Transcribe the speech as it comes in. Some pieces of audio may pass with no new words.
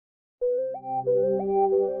Well,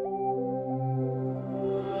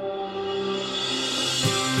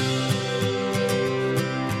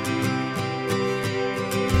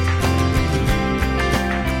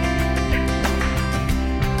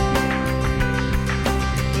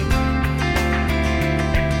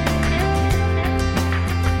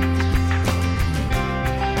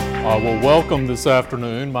 welcome this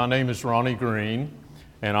afternoon. My name is Ronnie Green,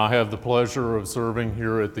 and I have the pleasure of serving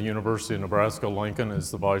here at the University of Nebraska-Lincoln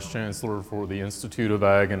as the Vice Chancellor for the Institute of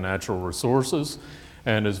Ag and Natural Resources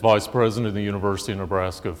and as Vice President of the University of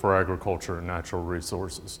Nebraska for Agriculture and Natural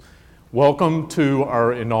Resources. Welcome to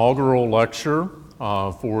our inaugural lecture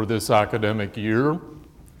for this academic year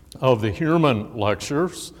of the Heuermann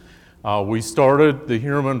Lectures. We started the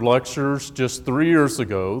Heuermann Lectures just 3 years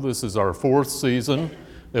ago. This is our 4th season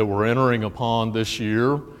that we're entering upon this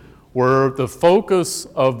year, where the focus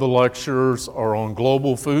of the lectures are on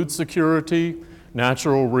global food security,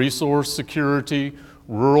 natural resource security,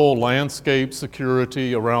 rural landscape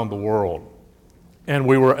security around the world. And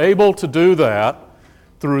we were able to do that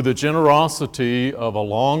through the generosity of a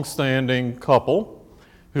long-standing couple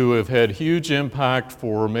who have had huge impact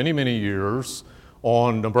for many, many years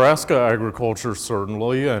on Nebraska agriculture,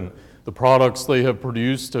 certainly, and the products they have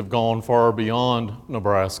produced have gone far beyond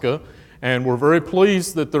Nebraska, and we're very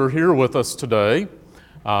pleased that they're here with us today.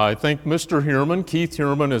 I think Mr. Heuermann, Keith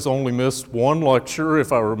Heuermann, has only missed one lecture,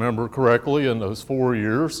 if I remember correctly, in those 4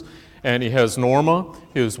 years, and he has Norma,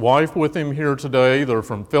 his wife, with him here today. They're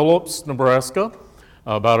from Phillips, Nebraska,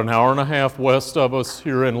 about an hour and a half west of us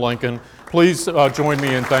here in Lincoln. Please join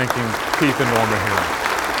me in thanking Keith and Norma Heuermann.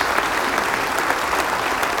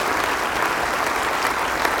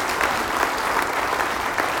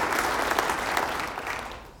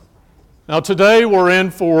 Now today we're in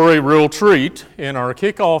for a real treat in our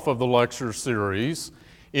kickoff of the lecture series,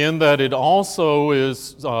 in that it also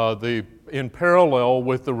is in parallel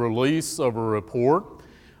with the release of a report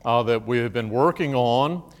that we have been working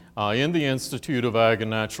on in the Institute of Ag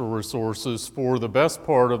and Natural Resources for the best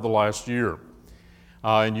part of the last year.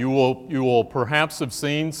 And you will perhaps have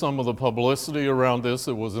seen some of the publicity around this.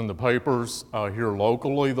 It was in the papers here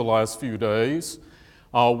locally the last few days,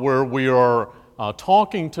 where we are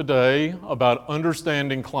talking today about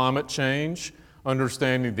understanding climate change,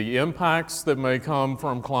 understanding the impacts that may come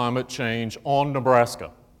from climate change on Nebraska,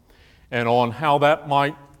 and on how that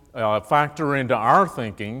might factor into our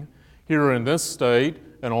thinking here in this state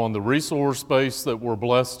and on the resource base that we're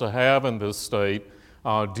blessed to have in this state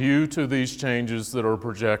due to these changes that are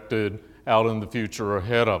projected out in the future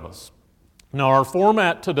ahead of us. Now, our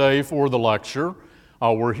format today for the lecture,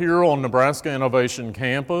 we're here on Nebraska Innovation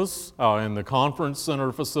Campus in the Conference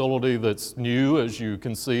Center facility that's new, as you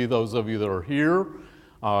can see, those of you that are here.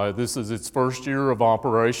 This is its first year of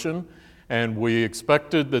operation, and we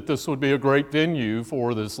expected that this would be a great venue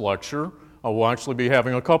for this lecture. We'll actually be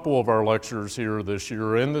having a couple of our lectures here this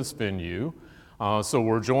year in this venue. So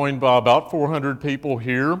we're joined by about 400 people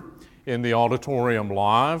here in the auditorium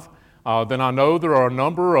live. Then I know there are a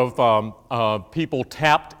number of people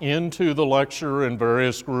tapped into the lecture in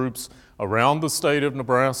various groups around the state of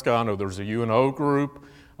Nebraska. I know there's a UNO group,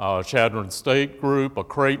 a Chadron State group, a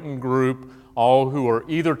Creighton group, all who are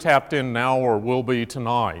either tapped in now or will be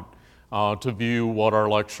tonight to view what our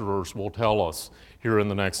lecturers will tell us here in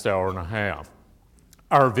the next hour and a half.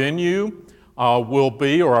 Our venue will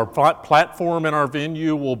be, or our platform in our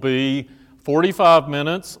venue will be 45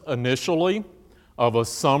 minutes initially of a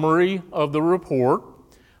summary of the report.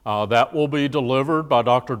 That will be delivered by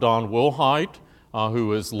Dr. Don Wilhite,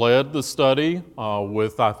 who has led the study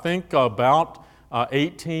with, I think, about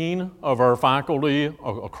 18 of our faculty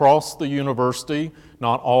across the university,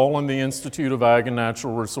 not all in the Institute of Ag and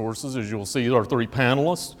Natural Resources. As you'll see, our 3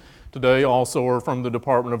 panelists today also are from the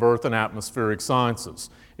Department of Earth and Atmospheric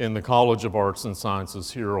Sciences in the College of Arts and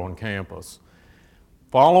Sciences here on campus.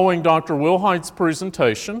 Following Dr. Wilhite's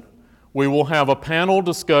presentation, we will have a panel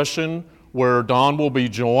discussion where Don will be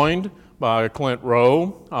joined by Clint Rowe,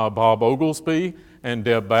 Bob Oglesby, and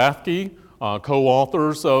Deb Bathke,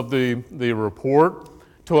 co-authors of the report,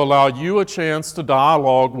 to allow you a chance to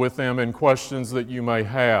dialogue with them in questions that you may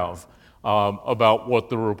have about what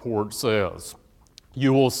the report says.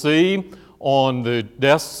 You will see on the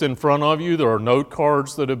desks in front of you, there are note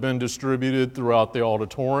cards that have been distributed throughout the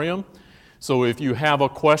auditorium. So if you have a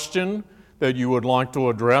question that you would like to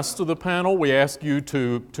address to the panel, we ask you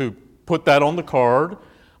to put that on the card,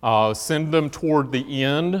 send them toward the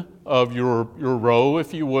end of your row,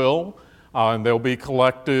 if you will, and they'll be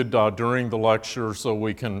collected during the lecture so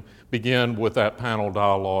we can begin with that panel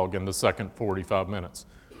dialogue in the second 45 minutes.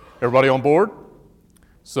 Everybody on board?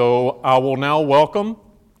 So I will now welcome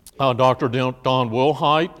Dr. Don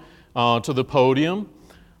Wilhite to the podium.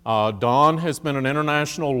 Don has been an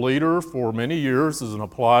international leader for many years as an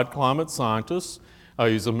applied climate scientist.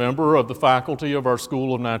 He's a member of the faculty of our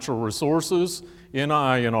School of Natural Resources in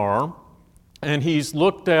INR, and he's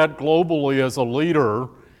looked at globally as a leader,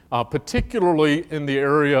 particularly in the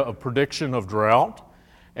area of prediction of drought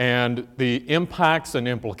and the impacts and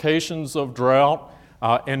implications of drought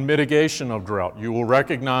and mitigation of drought. You will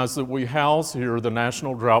recognize that we house here the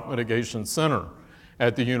National Drought Mitigation Center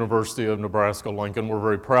at the University of Nebraska-Lincoln. We're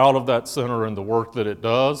very proud of that center and the work that it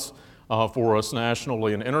does for us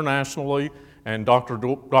nationally and internationally. And Dr.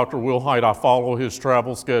 Wilhite, I follow his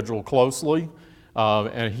travel schedule closely,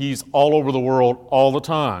 and he's all over the world all the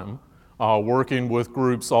time, working with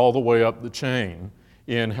groups all the way up the chain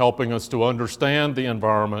in helping us to understand the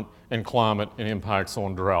environment and climate and impacts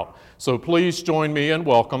on drought. So please join me in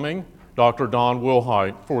welcoming Dr. Don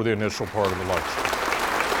Wilhite for the initial part of the lecture.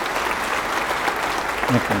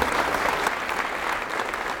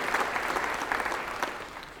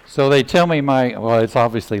 So they tell me well, it's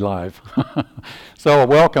obviously live. So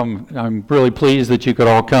welcome. I'm really pleased that you could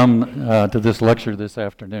all come to this lecture this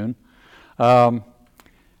afternoon.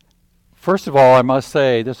 First of all, I must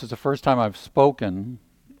say this is the first time I've spoken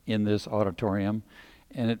in this auditorium,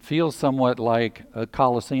 and it feels somewhat like a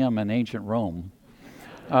Colosseum in ancient Rome.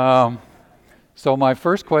 So my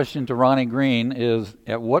first question to Ronnie Green is,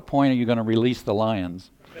 at what point are you going to release the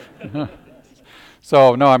lions?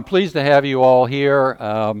 So, no, I'm pleased to have you all here.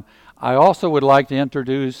 I also would like to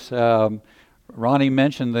introduce, Ronnie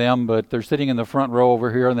mentioned them, but they're sitting in the front row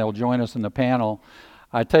over here, and they'll join us in the panel.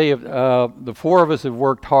 I tell you, the four of us have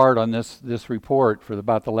worked hard on this report for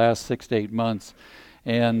about the last 6 to 8 months,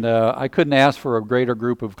 and I couldn't ask for a greater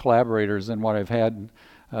group of collaborators than what I've had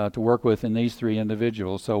to work with in these three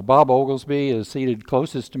individuals. So Bob Oglesby is seated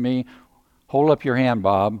closest to me. Hold up your hand,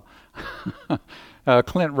 Bob.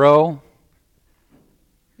 Clint Rowe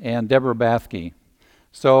and Deborah Bathke.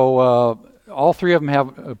 So all three of them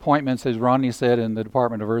have appointments, as Ronnie said, in the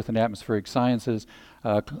Department of Earth and Atmospheric Sciences.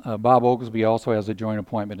 Bob Oglesby also has a joint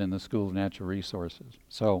appointment in the School of Natural Resources.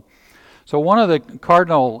 So one of the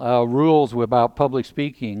cardinal rules about public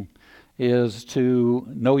speaking is to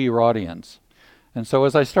know your audience. And so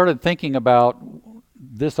as I started thinking about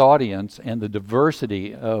this audience and the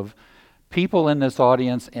diversity of people in this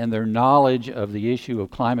audience and their knowledge of the issue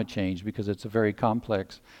of climate change, because it's a very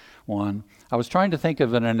complex one, I was trying to think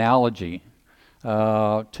of an analogy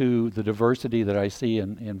to the diversity that I see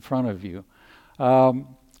in front of you.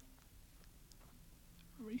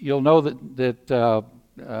 You'll know that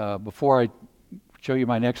before I show you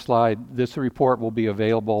my next slide, this report will be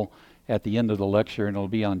available at the end of the lecture, and it'll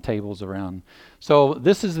be on tables around. So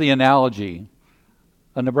this is the analogy,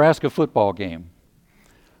 a Nebraska football game.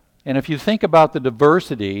 And if you think about the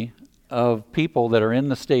diversity of people that are in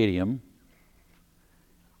the stadium,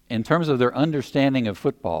 in terms of their understanding of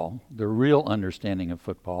football, their real understanding of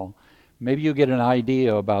football, maybe you get an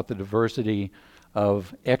idea about the diversity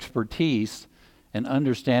of expertise and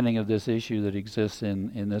understanding of this issue that exists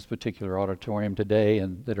in this particular auditorium today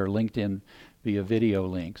and that are linked in via video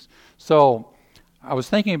links. So I was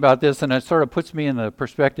thinking about this, and it sort of puts me in the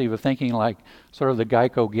perspective of thinking like sort of the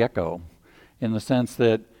Geico gecko, in the sense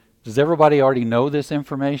that, does everybody already know this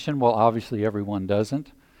information? Well, obviously everyone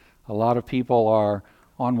doesn't. A lot of people are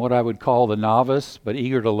on what I would call the novice but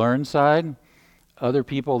eager to learn side. Other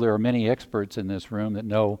people, there are many experts in this room that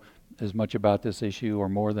know as much about this issue or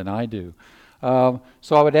more than I do. So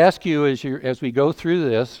I would ask you as we go through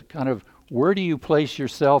this, kind of where do you place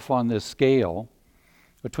yourself on this scale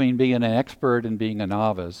between being an expert and being a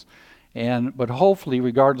novice? But hopefully,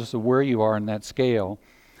 regardless of where you are in that scale,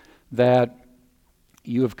 that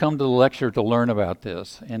you have come to the lecture to learn about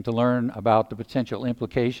this and to learn about the potential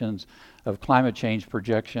implications of climate change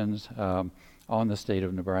projections on the state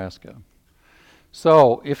of Nebraska.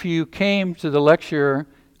 So if you came to the lecture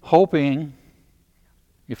hoping,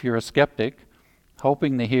 if you're a skeptic,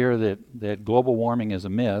 hoping to hear that global warming is a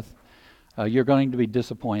myth, you're going to be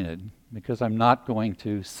disappointed, because I'm not going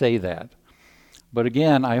to say that. But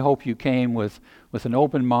again, I hope you came with an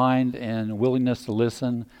open mind and willingness to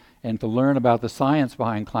listen and to learn about the science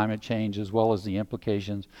behind climate change as well as the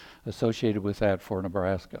implications associated with that for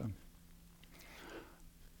Nebraska.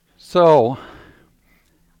 So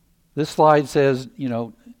this slide says,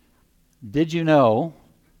 did you know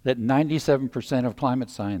that 97% of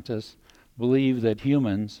climate scientists believe that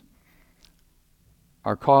humans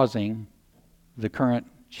are causing the current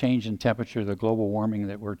change in temperature, the global warming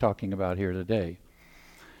that we're talking about here today?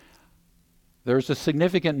 There's a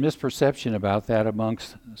significant misperception about that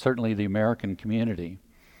amongst certainly the American community.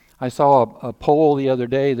 I saw a poll the other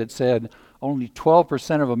day that said only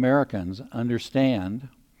 12% of Americans understand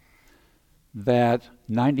that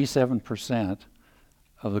 97%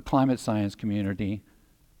 of the climate science community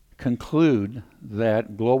conclude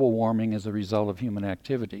that global warming is a result of human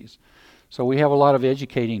activities. So we have a lot of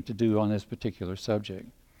educating to do on this particular subject.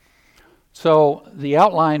 So the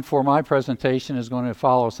outline for my presentation is going to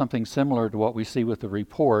follow something similar to what we see with the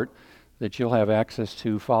report that you'll have access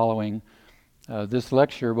to following this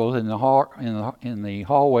lecture, both in the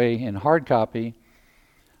hallway in hard copy,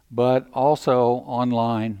 but also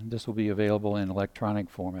online. This will be available in electronic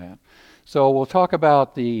format. So we'll talk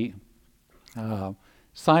about the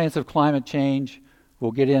science of climate change.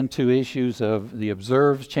 We'll get into issues of the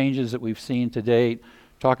observed changes that we've seen to date,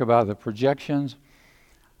 talk about the projections,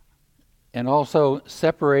 and also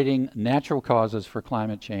separating natural causes for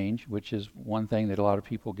climate change, which is one thing that a lot of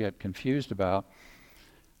people get confused about,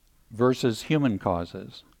 versus human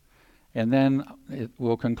causes. And then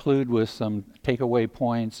we'll conclude with some takeaway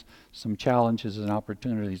points, some challenges and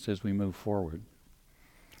opportunities as we move forward.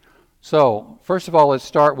 So, first of all, let's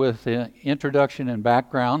start with the introduction and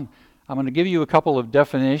background. I'm going to give you a couple of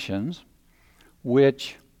definitions,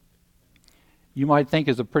 which you might think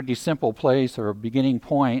is a pretty simple place or a beginning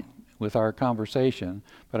point with our conversation,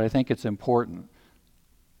 but I think it's important.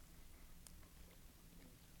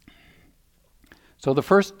 So the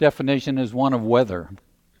first definition is one of weather.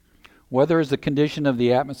 Weather is the condition of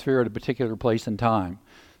the atmosphere at a particular place and time.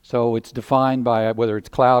 So it's defined by whether it's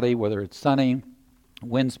cloudy, whether it's sunny,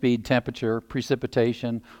 wind speed, temperature,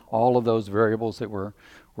 precipitation, all of those variables that we're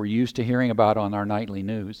used to hearing about on our nightly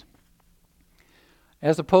news.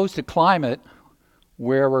 As opposed to climate,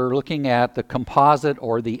 where we're looking at the composite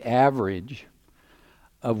or the average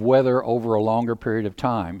of weather over a longer period of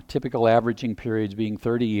time, typical averaging periods being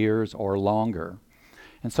 30 years or longer.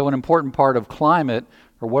 And so an important part of climate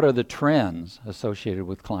are what are the trends associated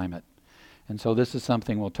with climate. And so this is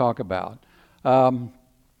something we'll talk about.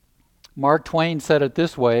 Mark Twain said it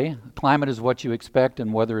this way: climate is what you expect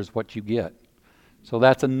and weather is what you get. So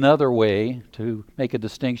that's another way to make a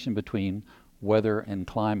distinction between weather and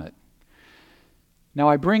climate. Now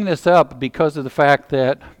I bring this up because of the fact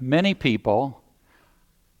that many people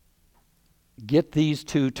get these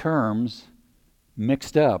two terms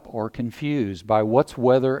mixed up or confused by what's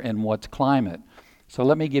weather and what's climate. So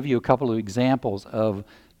let me give you a couple of examples of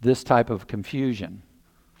this type of confusion.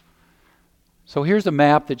 So here's a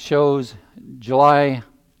map that shows July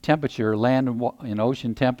temperature, land and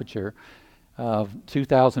ocean temperature of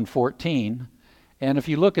 2014. And if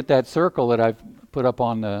you look at that circle that I've put up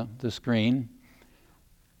on the screen,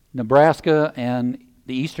 Nebraska and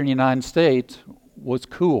the eastern United States was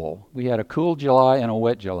cool. We had a cool July and a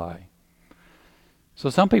wet July. So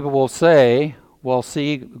some people will say, well,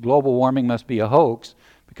 see, global warming must be a hoax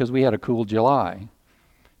because we had a cool July.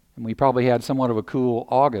 And we probably had somewhat of a cool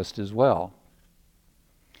August as well.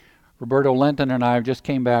 Roberto Lenton and I just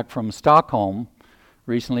came back from Stockholm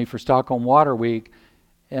recently for Stockholm Water Week,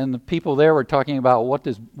 and the people there were talking about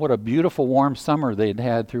what a beautiful warm summer they'd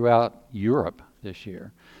had throughout Europe this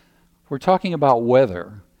year. We're talking about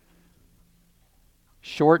weather,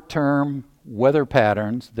 short-term weather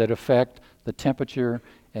patterns that affect the temperature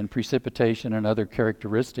and precipitation and other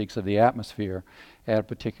characteristics of the atmosphere at a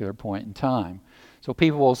particular point in time. So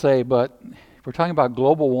people will say, but if we're talking about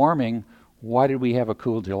global warming, why did we have a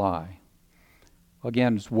cool July?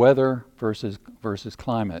 Again, it's weather versus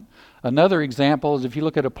climate. Another example is if you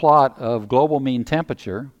look at a plot of global mean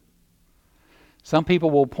temperature, some people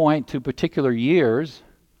will point to particular years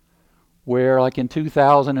where, like in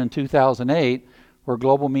 2000 and 2008, where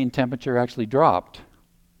global mean temperature actually dropped.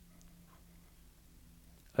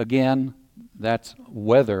 Again, that's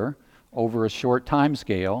weather over a short time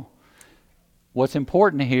scale. What's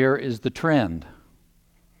important here is the trend.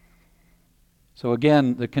 So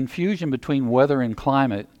again, the confusion between weather and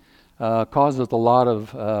climate causes a lot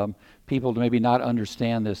of people to maybe not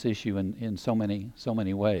understand this issue in so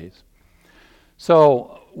many ways.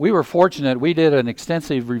 So we were fortunate. We did an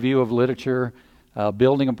extensive review of literature,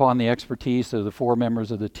 building upon the expertise of the four members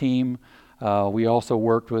of the team. We also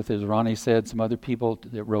worked with, as Ronnie said, some other people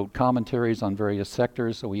that wrote commentaries on various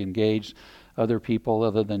sectors, so we engaged other people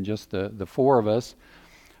other than just the four of us.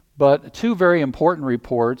 But two very important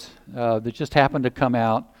reports that just happened to come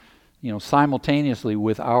out, simultaneously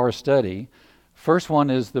with our study. First one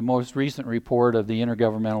is the most recent report of the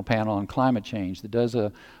Intergovernmental Panel on Climate Change that does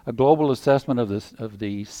a global assessment of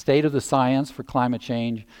the state of the science for climate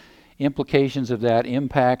change, implications of that,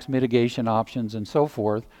 impacts, mitigation options, and so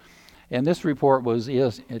forth. And this report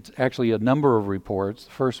it's actually a number of reports.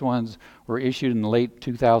 The first ones were issued in late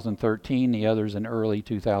 2013, the others in early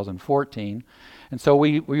 2014. And so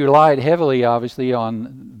we relied heavily, obviously,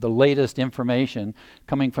 on the latest information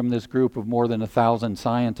coming from this group of more than 1,000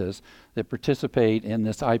 scientists that participate in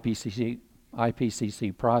this IPCC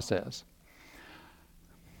process.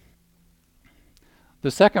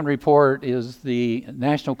 The second report is the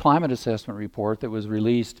National Climate Assessment Report that was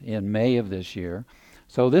released in May of this year.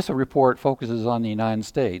 So this report focuses on the United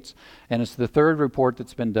States, and it's the third report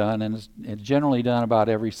that's been done, and it's generally done about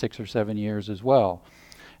every 6 or 7 years as well.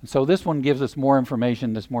 And so this one gives us more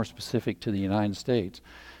information that's more specific to the United States.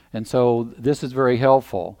 And so this is very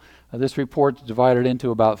helpful. This report is divided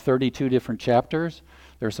into about 32 different chapters.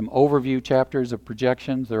 There are some overview chapters of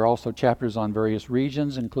projections. There are also chapters on various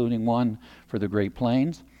regions, including one for the Great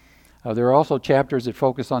Plains. There are also chapters that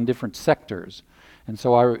focus on different sectors. And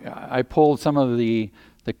so I pulled some of the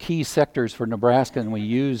key sectors for Nebraska, and we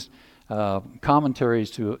used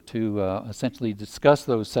commentaries to essentially discuss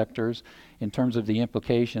those sectors in terms of the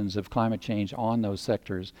implications of climate change on those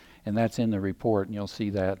sectors, and that's in the report, and you'll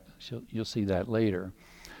see that later.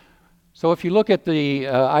 So if you look at the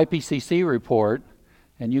IPCC report,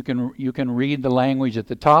 and you can read the language at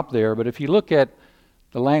the top there, but if you look at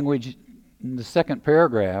the language in the second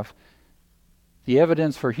paragraph, the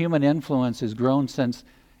evidence for human influence has grown since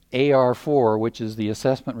AR4, which is the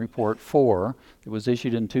assessment report 4, that was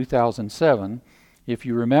issued in 2007. If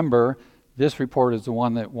you remember, this report is the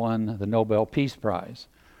one that won the Nobel Peace Prize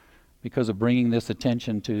because of bringing this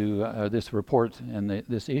attention to this report and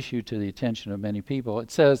this issue to the attention of many people. It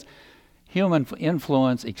says human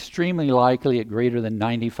influence extremely likely at greater than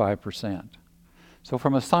 95%. So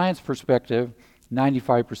from a science perspective,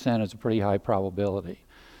 95% is a pretty high probability.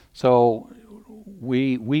 So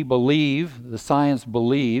we believe, the science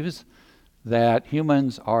believes, that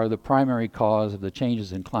humans are the primary cause of the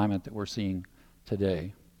changes in climate that we're seeing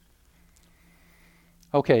today.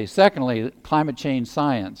 Okay, secondly, climate change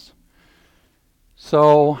science.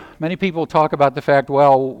 So many people talk about the fact,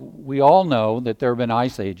 well, we all know that there have been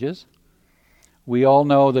ice ages. We all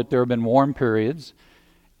know that there have been warm periods,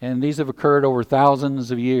 and these have occurred over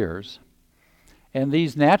thousands of years. And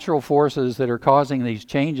these natural forces that are causing these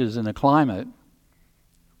changes in the climate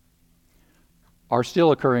are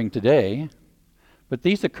still occurring today, but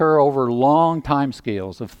these occur over long time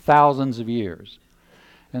scales of thousands of years.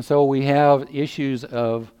 And so we have issues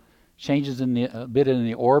of changes in a bit in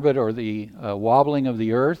the orbit or the wobbling of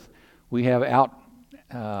the Earth. We have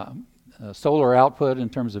solar output in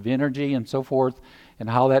terms of energy and so forth, and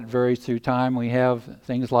how that varies through time. We have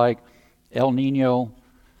things like El Nino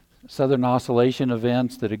southern oscillation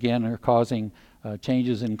events that again are causing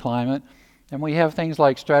changes in climate. And we have things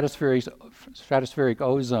like stratospheric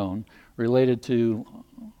ozone related to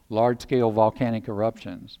large-scale volcanic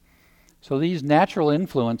eruptions. So these natural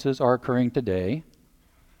influences are occurring today,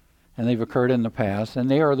 and they've occurred in the past,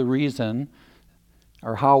 and they are the reason,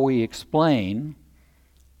 or how we explain,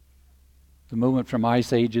 the movement from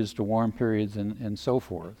ice ages to warm periods and so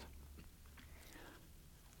forth.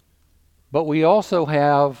 But we also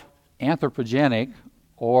have anthropogenic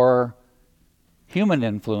or human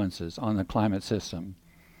influences on the climate system.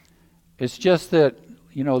 It's just that,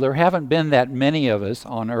 there haven't been that many of us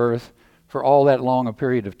on Earth for all that long a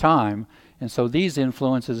period of time, and so these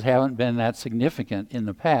influences haven't been that significant in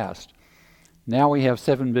the past. Now we have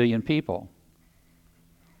 7 billion people,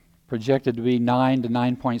 projected to be 9 to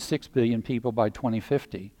 9.6 billion people by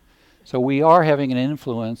 2050. So we are having an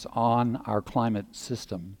influence on our climate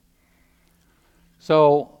system.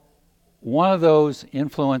 So one of those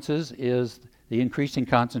influences is the increasing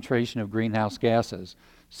concentration of greenhouse gases.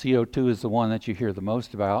 CO2 is the one that you hear the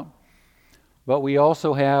most about. But we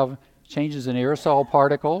also have changes in aerosol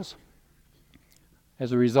particles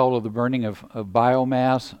as a result of the burning of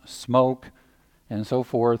biomass, smoke, and so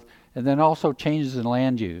forth, and then also changes in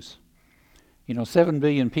land use. 7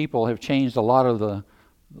 billion people have changed a lot of the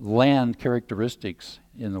land characteristics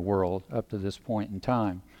in the world up to this point in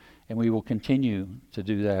time, and we will continue to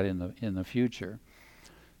do that in the future.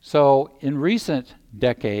 So in recent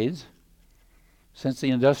decades, since the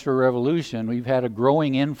Industrial Revolution, we've had a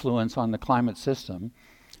growing influence on the climate system,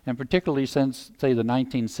 and particularly since, say, the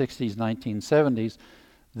 1960s, 1970s,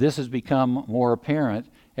 this has become more apparent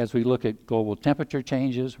as we look at global temperature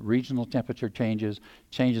changes, regional temperature changes,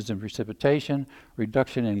 changes in precipitation,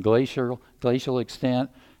 reduction in glacial extent,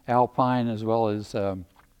 alpine as well as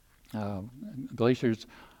glaciers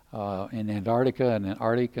in Antarctica and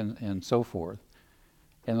Arctic and so forth.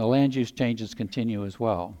 And the land use changes continue as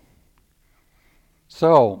well.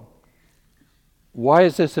 So, why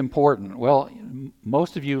is this important? Well,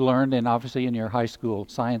 most of you learned, and obviously in your high school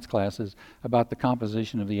science classes, about the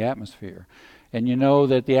composition of the atmosphere. And you know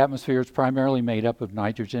that the atmosphere is primarily made up of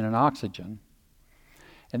nitrogen and oxygen.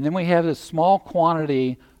 And then we have this small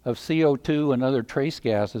quantity of CO2 and other trace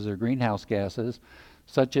gases or greenhouse gases,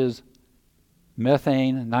 such as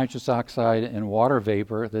methane, nitrous oxide, and water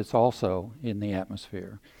vapor that's also in the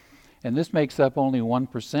atmosphere. And this makes up only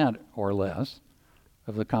 1% or less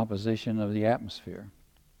of the composition of the atmosphere.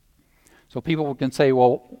 So people can say,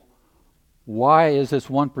 well, why is this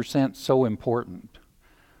 1% so important?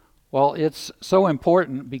 Well, it's so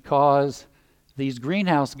important because these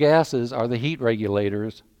greenhouse gases are the heat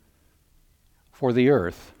regulators for the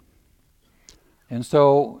Earth. And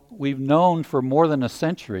so we've known for more than a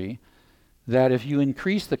century that if you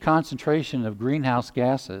increase the concentration of greenhouse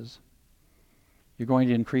gases, you're going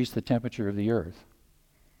to increase the temperature of the Earth.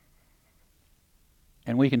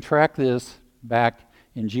 And we can track this back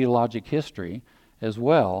in geologic history as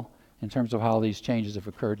well in terms of how these changes have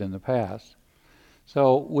occurred in the past.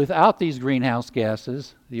 So without these greenhouse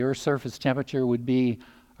gases, the Earth's surface temperature would be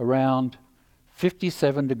around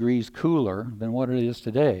 57 degrees cooler than what it is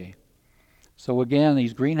today. So again,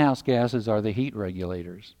 these greenhouse gases are the heat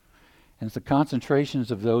regulators. And the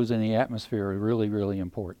concentrations of those in the atmosphere are really, really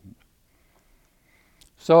important.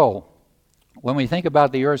 So when we think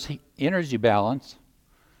about the Earth's energy balance,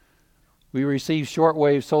 we receive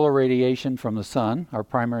shortwave solar radiation from the sun, our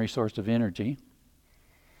primary source of energy.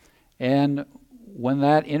 And when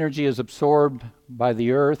that energy is absorbed by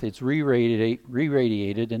the Earth, it's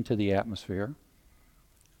re-radiated into the atmosphere.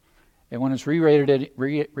 And when it's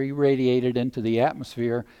re-radiated into the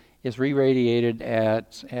atmosphere, it's re-radiated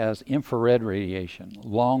as infrared radiation,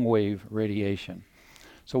 long-wave radiation.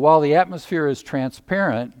 So while the atmosphere is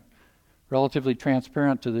transparent, relatively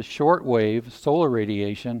transparent to the short-wave solar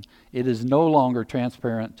radiation, it is no longer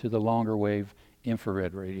transparent to the longer-wave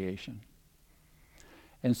infrared radiation.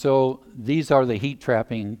 And so these are the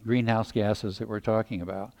heat-trapping greenhouse gases that we're talking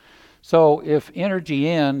about. So if energy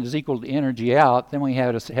in is equal to energy out, then we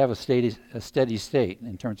have a steady state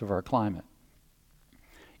in terms of our climate.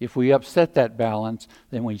 If we upset that balance,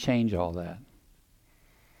 then we change all that.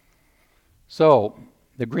 So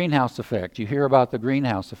the greenhouse effect, you hear about the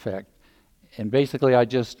greenhouse effect. And basically I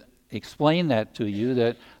just explained that to you,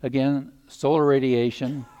 that again, solar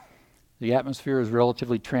radiation, the atmosphere is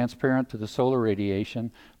relatively transparent to the solar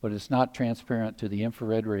radiation, but it's not transparent to the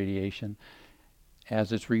infrared radiation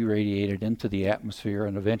as it's re-radiated into the atmosphere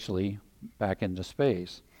and eventually back into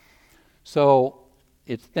space. So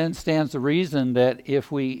it then stands to reason that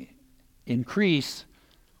if we increase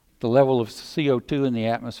the level of CO2 in the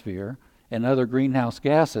atmosphere and other greenhouse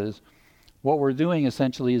gases, what we're doing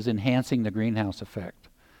essentially is enhancing the greenhouse effect.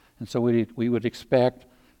 And so we would expect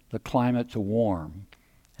the climate to warm.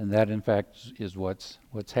 And that, in fact, is what's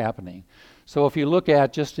happening. So if you look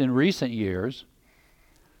at just in recent years,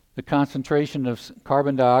 the concentration of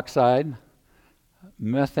carbon dioxide,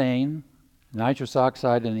 methane, nitrous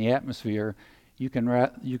oxide in the atmosphere, you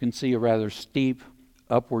can see a rather steep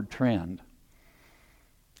upward trend.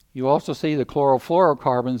 You also see the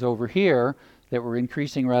chlorofluorocarbons over here that were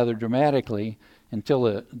increasing rather dramatically until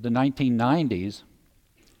the 1990s,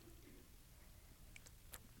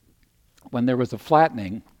 when there was a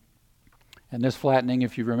flattening. And this flattening,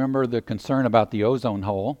 if you remember the concern about the ozone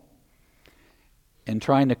hole, and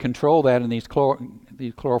trying to control that in these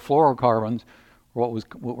chlorofluorocarbons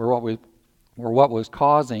were what was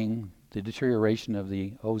causing the deterioration of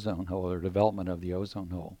the ozone hole, or development of the ozone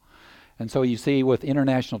hole. And so you see with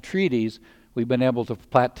international treaties, we've been able to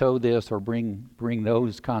plateau this or bring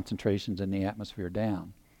those concentrations in the atmosphere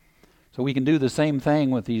down. So we can do the same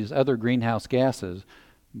thing with these other greenhouse gases,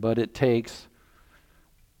 but it takes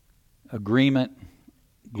agreement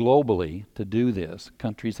globally to do this.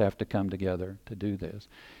 Countries have to come together to do this.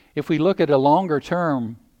 If we look at a longer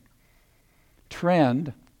term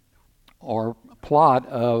trend or plot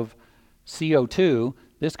of CO2,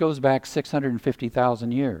 this goes back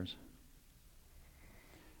 650,000 years.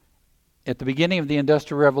 At the beginning of the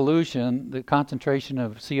Industrial Revolution, the concentration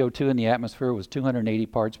of CO2 in the atmosphere was 280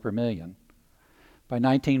 parts per million. By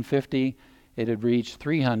 1950, it had reached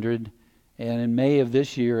 300, and in May of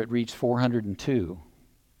this year, it reached 402.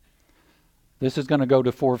 This is going to go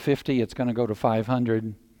to 450, it's going to go to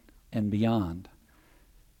 500 and beyond,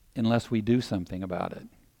 unless we do something about it.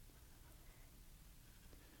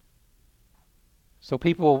 So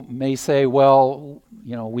people may say, well,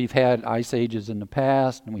 you know, we've had ice ages in the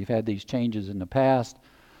past, and we've had these changes in the past.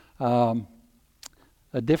 The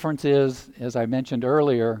difference is, as I mentioned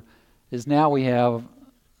earlier, is now we have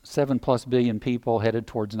 7+ billion people, headed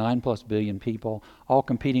towards 9+ billion people, all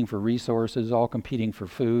competing for resources, all competing for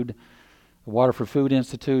food. The Water for Food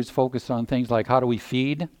Institute's focused on things like how do we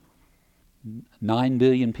feed 9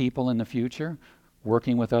 billion people in the future,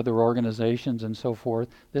 working with other organizations and so forth.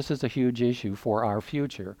 This is a huge issue for our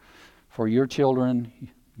future, for your children,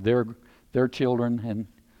 their children, and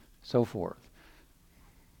so forth.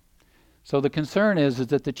 So the concern is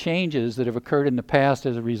that the changes that have occurred in the past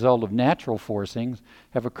as a result of natural forcings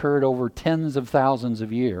have occurred over tens of thousands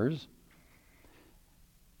of years,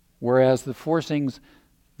 whereas the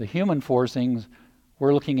human forcings,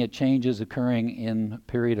 we're looking at changes occurring in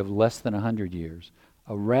a period of less than 100 years,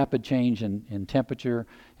 a rapid change in temperature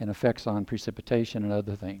and effects on precipitation and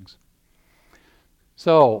other things.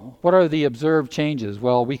 So, what are the observed changes?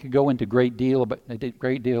 Well, we could go into a great deal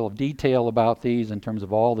of detail about these in terms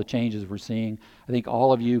of all the changes we're seeing. I think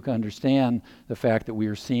all of you can understand the fact that we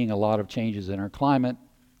are seeing a lot of changes in our climate.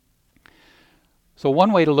 So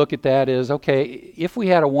one way to look at that is, okay, if we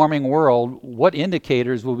had a warming world, what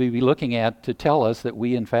indicators will we be looking at to tell us that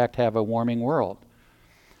we in fact have a warming world?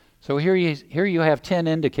 So here you have 10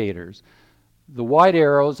 indicators. The white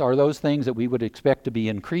arrows are those things that we would expect to be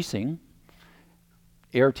increasing.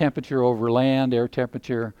 Air temperature over land, air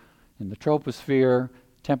temperature in the troposphere,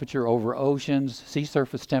 temperature over oceans, sea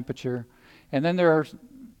surface temperature. And then there are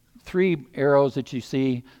 3 arrows that you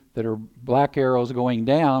see that are black arrows going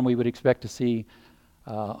down. We would expect to see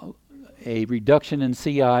a reduction in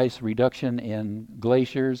sea ice, reduction in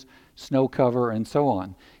glaciers, snow cover, and so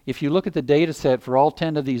on. If you look at the data set for all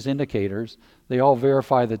 10 of these indicators, they all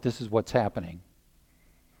verify that this is what's happening.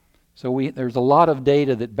 So there's a lot of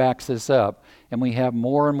data that backs this up, and we have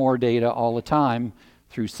more and more data all the time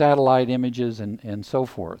through satellite images and so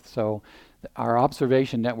forth. So our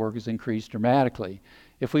observation network has increased dramatically.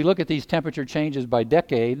 If we look at these temperature changes by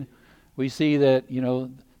decade, we see that,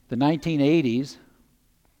 the 1980s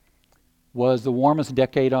was the warmest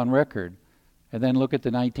decade on record. And then look at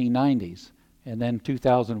the 1990s. And then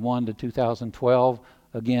 2001 to 2012,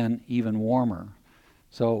 again, even warmer.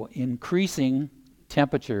 So increasing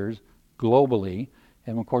temperatures globally,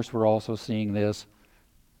 and of course we're also seeing this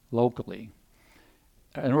locally.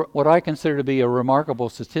 And what I consider to be a remarkable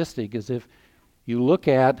statistic is if you look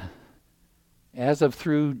at as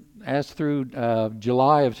through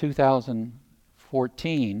July of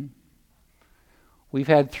 2014, we've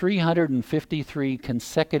had 353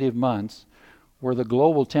 consecutive months where the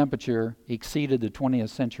global temperature exceeded the 20th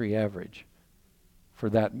century average for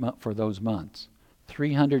those months.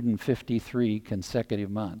 353 consecutive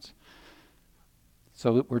months.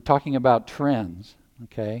 So we're talking about trends,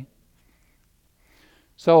 okay?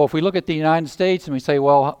 So if we look at the United States and we say,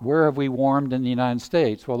 well, where have we warmed in the United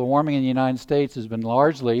States? Well, the warming in the United States has been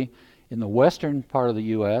largely in the western part of the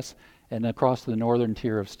U.S. and across the northern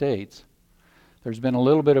tier of states. There's been a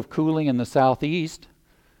little bit of cooling in the southeast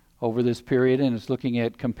over this period, and it's looking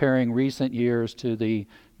at comparing recent years to the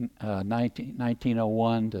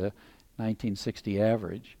 1901 to 1960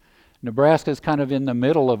 average. Nebraska is kind of in the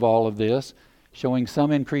middle of all of this, showing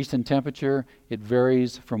some increase in temperature. It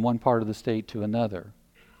varies from one part of the state to another.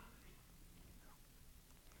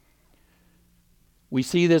 We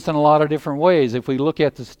see this in a lot of different ways. If we look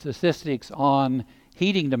at the statistics on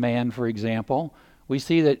heating demand, for example, we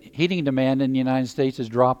see that heating demand in the United States is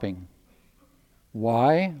dropping.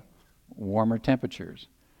 Why? Warmer temperatures.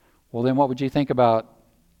 Well, then what would you think about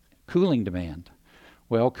cooling demand?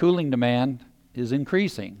 Well, cooling demand is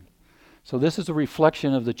increasing. So this is a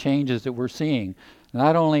reflection of the changes that we're seeing.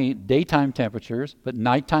 Not only daytime temperatures, but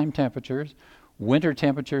nighttime temperatures. Winter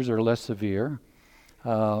temperatures are less severe,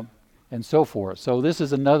 and so forth. So this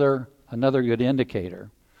is another good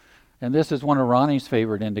indicator. And this is one of Ronnie's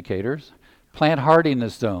favorite indicators, plant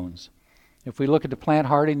hardiness zones. If we look at the plant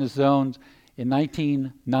hardiness zones in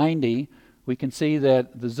 1990, we can see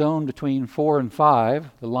that the zone between 4 and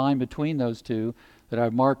 5, the line between those two that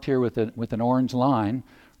I've marked here with an orange line,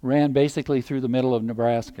 ran basically through the middle of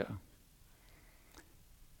Nebraska.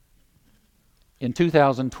 In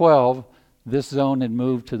 2012, this zone had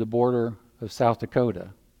moved to the border of South Dakota.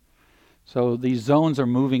 So these zones are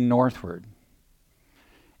moving northward.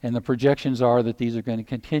 And the projections are that these are going to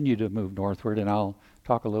continue to move northward, and I'll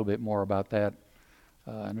talk a little bit more about that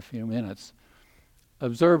in a few minutes.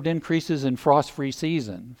 Observed increases in frost-free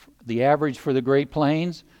season. The average for the Great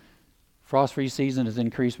Plains, frost-free season has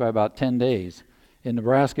increased by about 10 days. In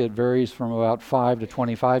Nebraska, it varies from about 5 to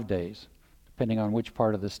 25 days, depending on which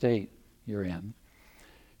part of the state you're in.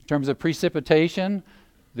 In terms of precipitation,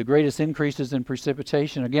 the greatest increases in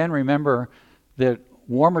precipitation, again, remember that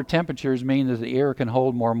warmer temperatures mean that the air can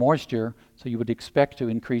hold more moisture, so you would expect to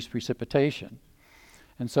increase precipitation.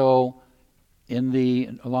 And so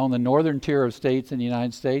along the northern tier of states in the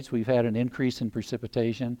United States, we've had an increase in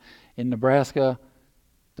precipitation. In Nebraska,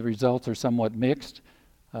 the results are somewhat mixed.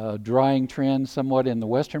 Drying trend somewhat in the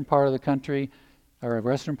western part of the country, or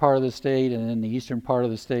western part of the state, and in the eastern part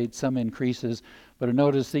of the state, some increases. But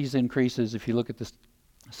notice these increases, if you look at the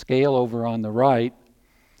scale over on the right,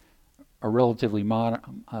 are relatively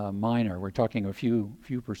minor. We're talking a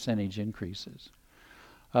few percentage increases.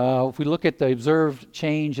 If we look at the observed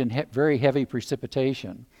change in very heavy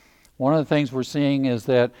precipitation, one of the things we're seeing is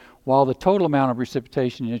that while the total amount of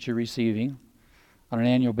precipitation that you're receiving on an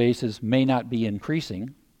annual basis may not be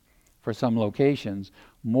increasing for some locations,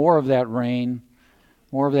 more of that rain,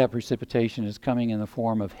 more of that precipitation is coming in the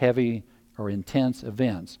form of heavy or intense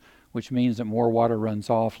events, which means that more water runs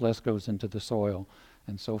off, less goes into the soil,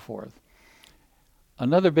 and so forth.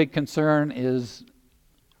 Another big concern is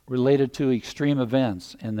related to extreme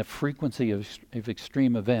events and the frequency of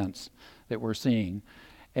extreme events that we're seeing.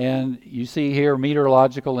 And you see here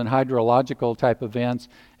meteorological and hydrological type events,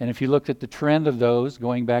 and if you looked at the trend of those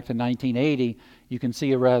going back to 1980, you can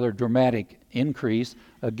see a rather dramatic increase,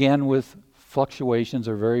 again with fluctuations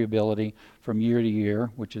or variability from year to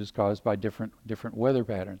year, which is caused by different weather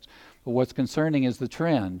patterns. But what's concerning is the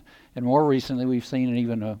trend, and more recently we've seen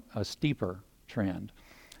even a steeper trend.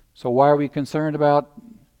 So why are we concerned about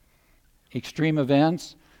extreme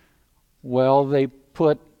events? Well, they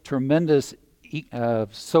put tremendous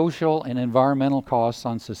social and environmental costs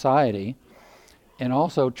on society, and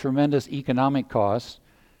also tremendous economic costs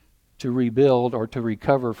to rebuild or to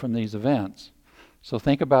recover from these events. So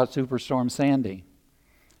think about Superstorm Sandy,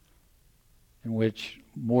 in which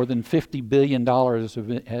more than $50 billion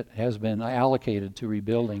has been allocated to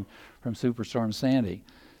rebuilding from Superstorm Sandy.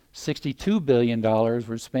 $62 billion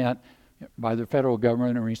were spent by the federal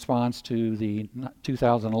government in response to the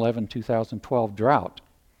 2011-2012 drought.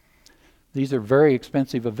 These are very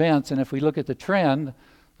expensive events, and if we look at the trend,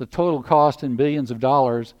 the total cost in billions of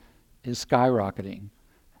dollars is skyrocketing.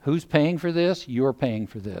 Who's paying for this? You're paying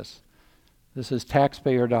for this. This is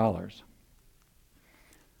taxpayer dollars.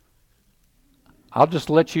 I'll just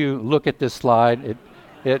let you look at this slide.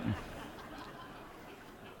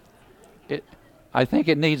 I think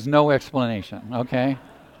it needs no explanation, okay?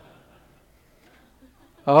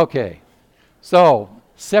 Okay, so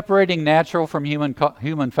separating natural from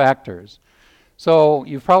human factors. So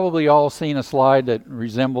you've probably all seen a slide that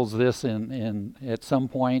resembles this at some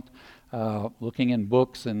point, looking in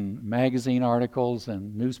books and magazine articles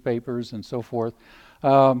and newspapers and so forth.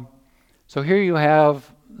 So here you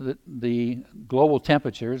have the global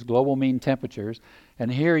temperatures, global mean temperatures,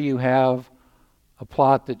 and here you have a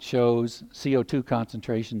plot that shows CO2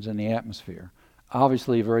 concentrations in the atmosphere.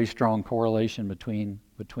 Obviously a very strong correlation between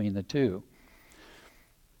the two.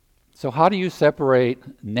 So how do you separate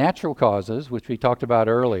natural causes, which we talked about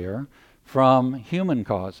earlier, from human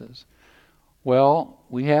causes? Well,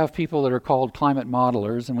 we have people that are called climate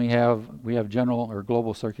modelers, and we have general or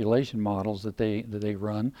global circulation models that they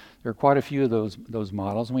run. There are quite a few of those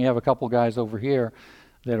models, and we have a couple guys over here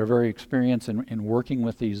that are very experienced in working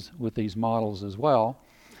with these models as well.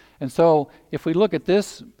 And so if we look at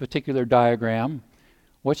this particular diagram,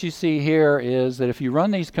 what you see here is that if you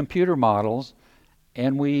run these computer models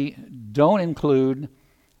and we don't include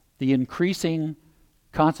the increasing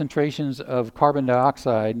concentrations of carbon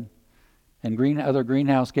dioxide and other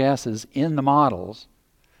greenhouse gases in the models,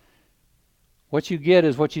 what you get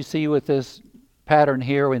is what you see with this pattern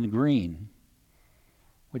here in green,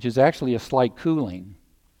 which is actually a slight cooling,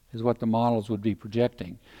 is what the models would be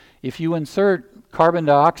projecting. If you insert carbon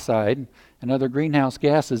dioxide and other greenhouse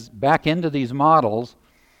gases back into these models,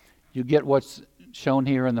 you get what's shown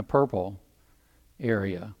here in the purple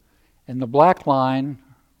area. And the black line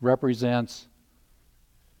represents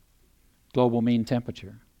global mean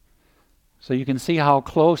temperature. So you can see how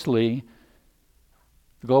closely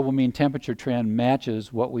the global mean temperature trend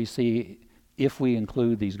matches what we see if we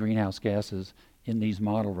include these greenhouse gases in these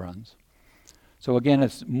model runs. So again,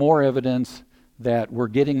 it's more evidence that we're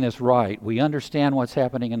getting this right. We understand what's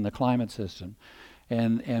happening in the climate system,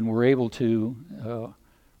 and we're able to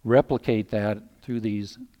replicate that through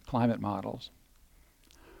these climate models.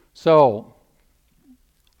 So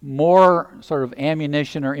more sort of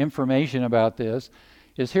ammunition or information about this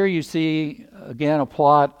is here you see, again, a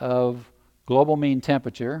plot of global mean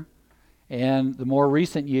temperature and the more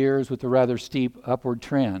recent years with the rather steep upward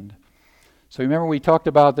trend. So remember we talked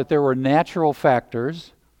about that there were natural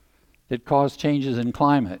factors that caused changes in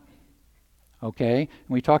climate, okay? And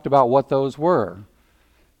we talked about what those were.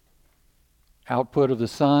 Output of the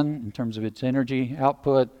sun in terms of its energy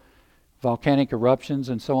output, volcanic eruptions,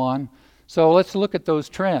 and so on. So let's look at those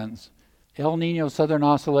trends. El Nino Southern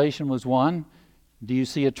Oscillation was one. Do you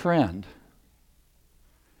see a trend?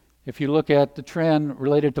 If you look at the trend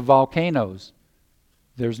related to volcanoes,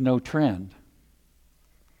 there's no trend.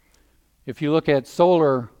 If you look at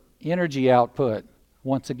solar energy output,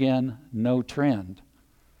 once again, no trend.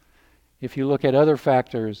 If you look at other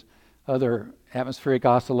factors, other atmospheric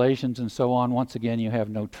oscillations and so on, once again, you have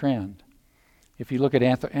no trend. If you look at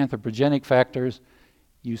anthropogenic factors,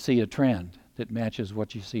 you see a trend that matches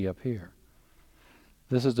what you see up here.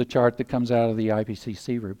 This is the chart that comes out of the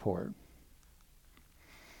IPCC report.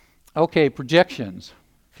 Okay, projections,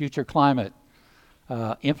 future climate,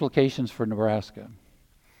 implications for Nebraska.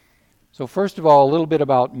 So first of all, a little bit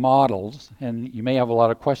about models, and you may have a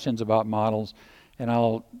lot of questions about models, and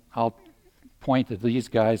I'll point to these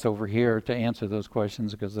guys over here to answer those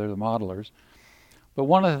questions because they're the modelers. But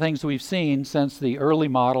one of the things we've seen since the early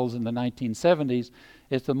models in the 1970s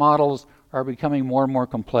is the models are becoming more and more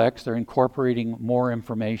complex. They're incorporating more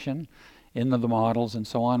information into the models and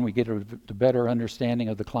so on. We get a better understanding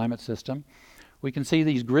of the climate system. We can see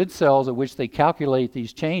these grid cells at which they calculate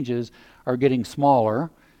these changes are getting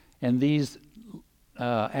smaller, and these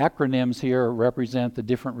acronyms here represent the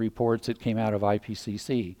different reports that came out of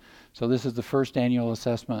IPCC. So this is the first annual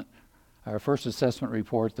assessment, our first assessment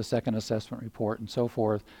report, the second assessment report, and so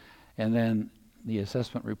forth, and then the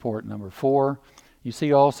assessment report number 4. You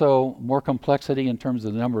see also more complexity in terms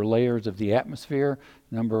of the number of layers of the atmosphere,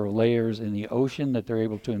 number of layers in the ocean that they're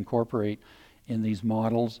able to incorporate in these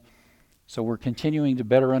models. So we're continuing to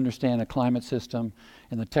better understand the climate system,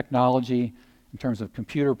 and the technology in terms of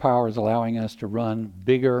computer power is allowing us to run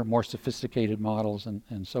bigger, more sophisticated models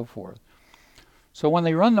and so forth. So when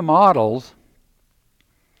they run the models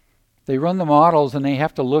and they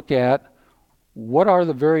have to look at what are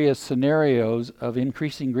the various scenarios of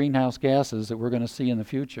increasing greenhouse gases that we're going to see in the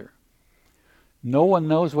future. No one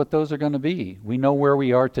knows what those are going to be. We know where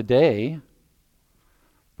we are today,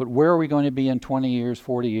 but where are we going to be in 20 years,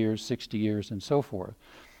 40 years, 60 years, and so forth?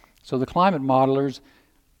 So the climate modelers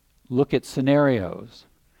look at scenarios.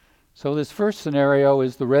 So this first scenario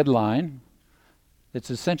is the red line. It's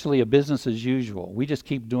essentially a business as usual. We just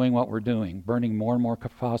keep doing what we're doing, burning more and more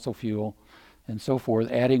fossil fuel and so forth,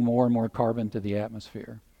 adding more and more carbon to the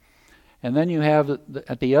atmosphere. And then you have,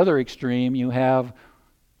 at the other extreme, you have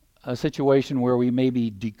a situation where we may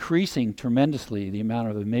be decreasing tremendously the amount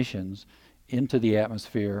of emissions into the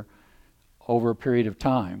atmosphere over a period of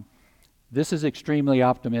time. This is extremely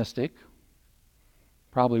optimistic.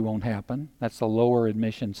 Probably won't happen. That's the lower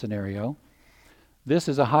emission scenario. This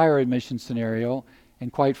is a higher emission scenario,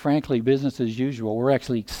 and quite frankly, business as usual. We're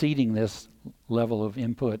actually exceeding this level of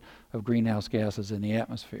input of greenhouse gases in the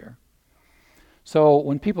atmosphere. So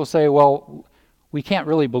when people say, well, we can't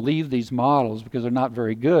really believe these models because they're not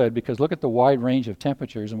very good, because look at the wide range of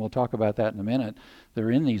temperatures, and we'll talk about that in a minute, that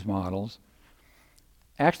are in these models.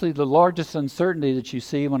 Actually, the largest uncertainty that you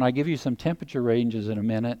see, when I give you some temperature ranges in a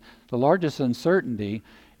minute, the largest uncertainty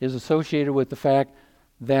is associated with the fact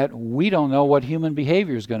that we don't know what human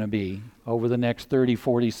behavior is going to be over the next 30,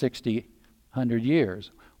 40, 60, 100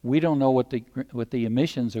 years. We don't know what the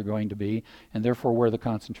emissions are going to be, and therefore where the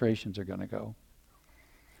concentrations are going to go.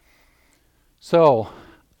 So,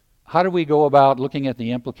 how do we go about looking at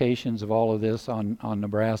the implications of all of this on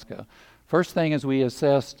Nebraska? First thing is we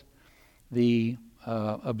assessed the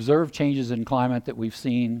observed changes in climate that we've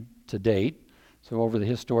seen to date. So over the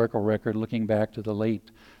historical record, looking back to the late,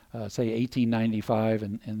 say 1895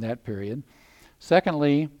 and that period.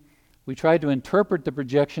 Secondly, we tried to interpret the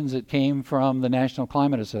projections that came from the National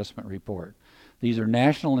Climate Assessment Report. These are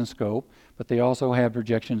national in scope, but they also have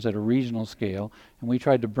projections at a regional scale, and we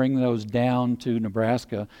tried to bring those down to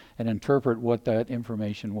Nebraska and interpret what that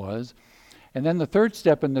information was. And then the third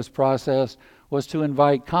step in this process was to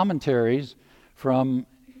invite commentaries from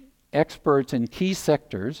experts in key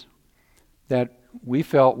sectors that we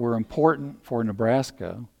felt were important for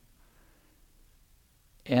Nebraska,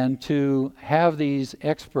 and to have these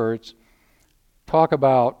experts talk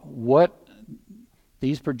about what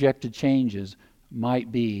these projected changes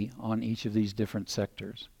might be on each of these different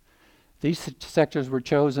sectors. These sectors were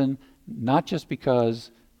chosen not just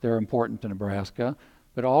because they're important to Nebraska,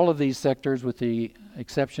 but all of these sectors, with the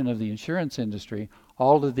exception of the insurance industry,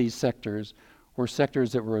 all of these sectors were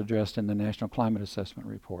sectors that were addressed in the National Climate Assessment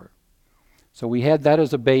Report. So we had that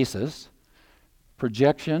as a basis,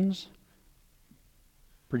 projections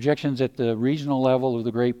at the regional level of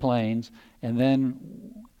the Great Plains, and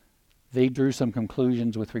then they drew some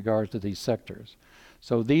conclusions with regards to these sectors.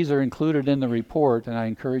 So these are included in the report, and I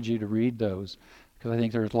encourage you to read those, because I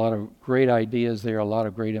think there's a lot of great ideas there, a lot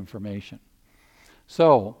of great information.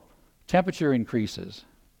 So, temperature increases.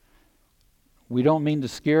 We don't mean to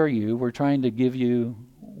scare you. We're trying to give you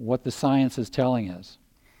what the science is telling us.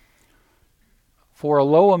 For a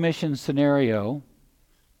low emission scenario,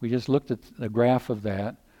 we just looked at the graph of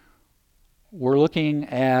that, we're looking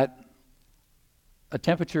at a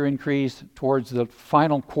temperature increase towards the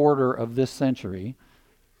final quarter of this century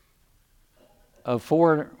of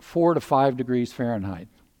 4 to 5 degrees Fahrenheit.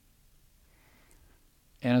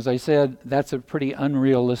 And as I said, that's a pretty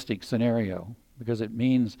unrealistic scenario because it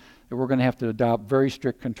means that we're going to have to adopt very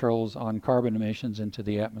strict controls on carbon emissions into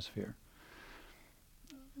the atmosphere.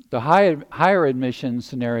 The higher emission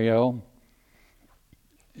scenario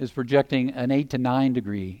is projecting an 8 to 9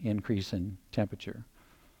 degree increase in temperature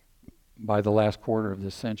by the last quarter of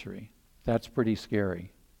this century. That's pretty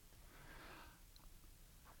scary.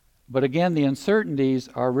 But again, the uncertainties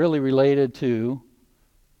are really related to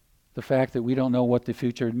the fact that we don't know what the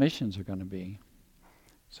future emissions are going to be.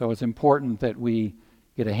 So it's important that we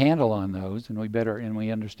get a handle on those and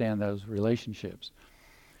we understand those relationships.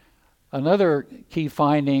 Another key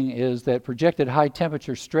finding is that projected high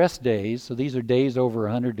temperature stress days, so these are days over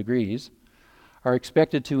 100 degrees, are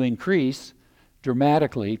expected to increase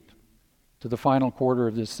dramatically to the final quarter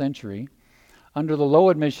of this century. Under the low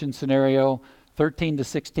emission scenario, 13 to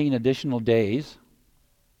 16 additional days.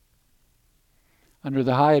 Under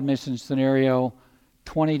the high emission scenario,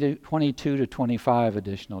 22 to 25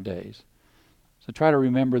 additional days. So try to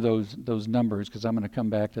remember those numbers because I'm going to come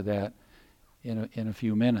back to that in a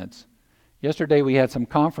few minutes. Yesterday we had some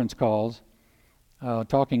conference calls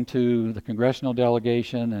talking to the congressional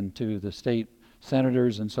delegation and to the state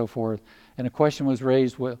senators and so forth, and a question was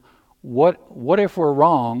raised, well, what if we're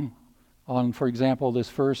wrong on, for example, this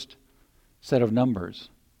first set of numbers?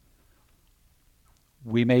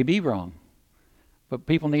 We may be wrong, but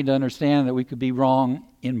people need to understand that we could be wrong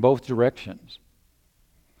in both directions.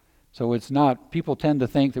 So it's not, people tend to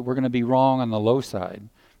think that we're going to be wrong on the low side,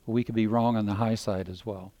 but we could be wrong on the high side as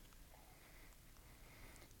well.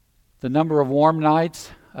 The number of warm nights,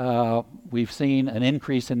 we've seen an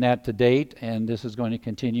increase in that to date, and this is going to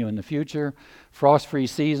continue in the future. Frost-free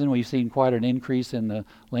season, we've seen quite an increase in the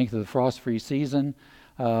length of the frost-free season,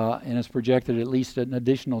 and it's projected at least an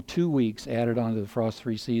additional 2 weeks added onto the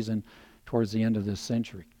frost-free season towards the end of this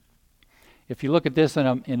century. If you look at this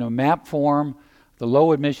in a map form, the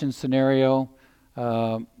low emission scenario,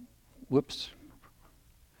 the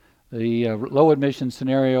low emission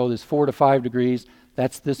scenario is 4 to 5 degrees.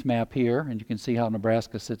 That's this map here, and you can see how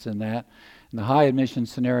Nebraska sits in that. In the high emission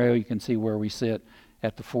scenario, you can see where we sit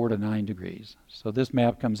at the 4 to 9 degrees. So this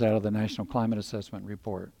map comes out of the National Climate Assessment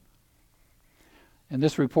Report. And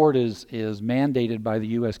this report is mandated by the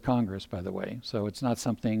U.S. Congress, by the way, so it's not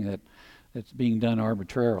something that's being done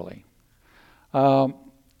arbitrarily.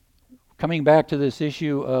 Coming back to this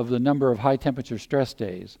issue of the number of high temperature stress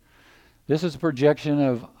days, this is a projection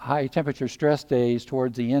of high temperature stress days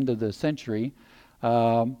towards the end of the century,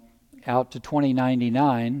 out to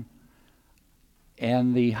 2099,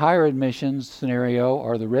 and the higher emissions scenario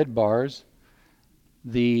are the red bars,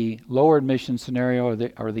 the lower emissions scenario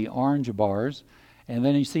are the orange bars, and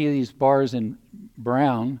then you see these bars in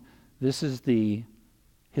brown. This is the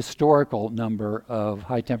historical number of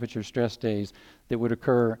high temperature stress days that would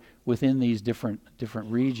occur within these different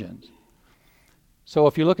regions. So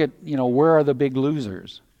if you look at, where are the big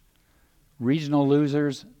losers? Regional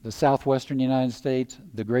losers, the southwestern United States,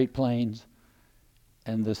 the Great Plains,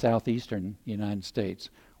 and the southeastern United States,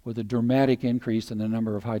 with a dramatic increase in the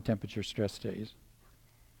number of high temperature stress days.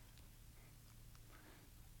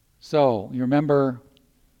 So, you remember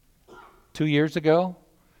 2 years ago,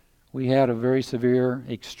 we had a very severe,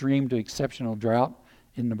 extreme to exceptional drought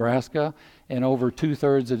in Nebraska and over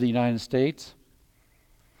 2/3 of the United States.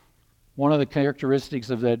 One of the characteristics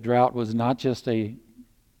of that drought was not just a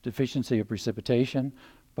deficiency of precipitation,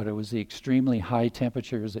 but it was the extremely high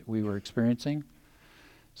temperatures that we were experiencing.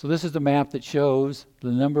 So this is the map that shows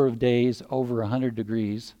the number of days over 100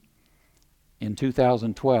 degrees in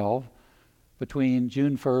 2012 between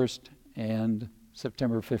June 1st and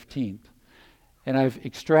September 15th. And I've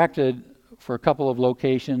extracted for a couple of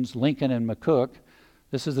locations, Lincoln and McCook.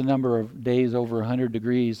 This is the number of days over 100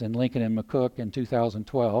 degrees in Lincoln and McCook in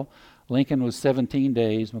 2012. Lincoln was 17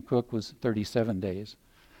 days, McCook was 37 days.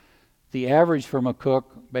 The average for McCook,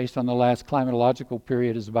 based on the last climatological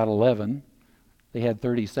period, is about 11. They had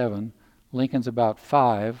 37. Lincoln's about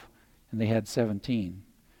 5, and they had 17.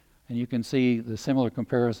 And you can see the similar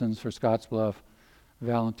comparisons for Scottsbluff,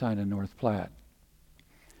 Valentine, and North Platte.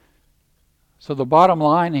 So the bottom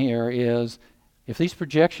line here is, if these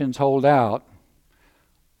projections hold out,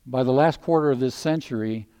 by the last quarter of this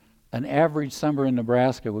century, an average summer in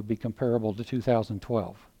Nebraska would be comparable to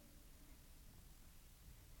 2012.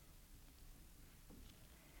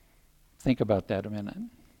 Think about that a minute.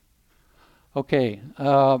 Okay,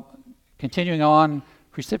 continuing on,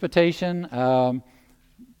 precipitation.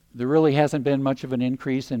 There really hasn't been much of an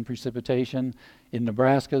increase in precipitation. In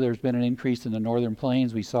Nebraska, there's been an increase in the northern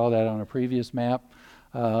plains. We saw that on a previous map.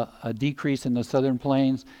 A decrease in the southern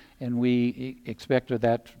plains, and we expect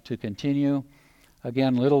that to continue.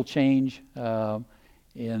 Again, little change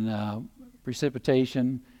in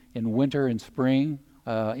precipitation in winter and spring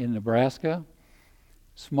in Nebraska.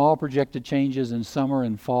 Small projected changes in summer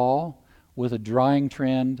and fall, with a drying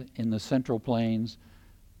trend in the central plains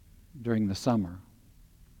during the summer.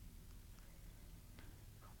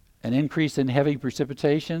 An increase in heavy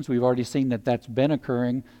precipitations, we've already seen that that's been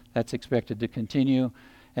occurring. That's expected to continue.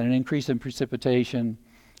 And an increase in precipitation,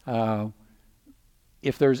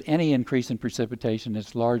 if there's any increase in precipitation,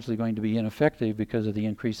 it's largely going to be ineffective because of the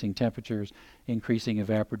increasing temperatures, increasing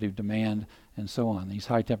evaporative demand, and so on. These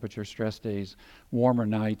high temperature stress days, warmer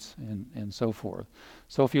nights, and so forth.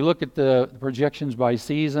 So if you look at the projections by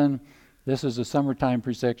season, this is a summertime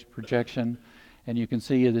projection, and you can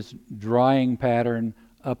see this drying pattern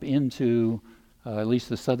up into at least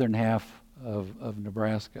the southern half of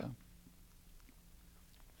Nebraska.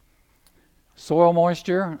 Soil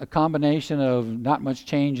moisture, a combination of not much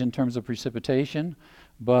change in terms of precipitation,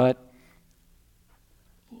 but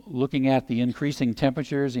looking at the increasing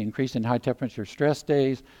temperatures, the increase in high temperature stress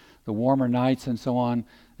days, the warmer nights and so on,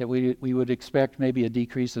 that we would expect maybe a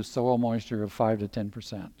decrease of soil moisture of 5 to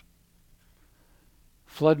 10%.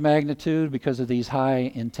 Flood magnitude, because of these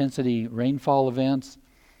high intensity rainfall events,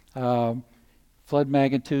 flood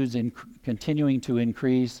magnitudes continuing to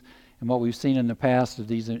increase, and what we've seen in the past is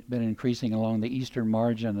these have been increasing along the eastern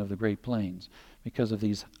margin of the Great Plains because of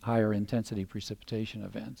these higher intensity precipitation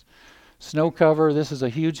events. Snow cover, this is a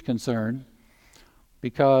huge concern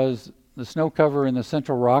because the snow cover in the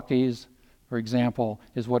Central Rockies, for example,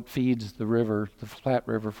 is what feeds the river, the Platte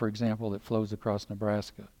River, for example, that flows across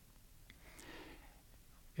Nebraska.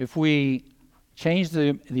 If we change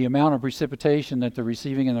the amount of precipitation that they're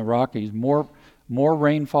receiving in the Rockies, more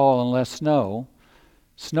rainfall and less snow,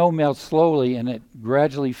 snow melts slowly and it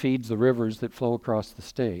gradually feeds the rivers that flow across the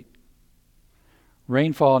state.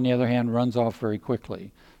 Rainfall, on the other hand, runs off very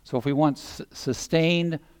quickly. So if we want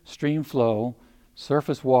sustained stream flow,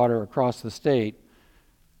 surface water across the state,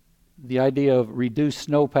 the idea of reduced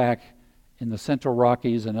snowpack in the Central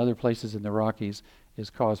Rockies and other places in the Rockies is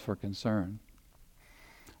cause for concern.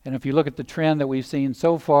 And if you look at the trend that we've seen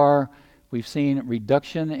so far, we've seen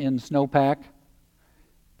reduction in snowpack.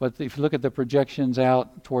 But if you look at the projections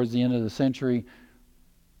out towards the end of the century,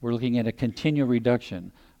 we're looking at a continual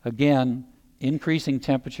reduction. Again, increasing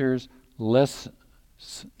temperatures, less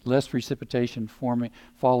precipitation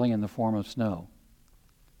falling in the form of snow.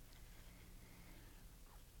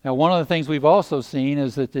 Now, one of the things we've also seen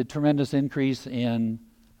is that the tremendous increase in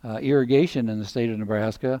irrigation in the state of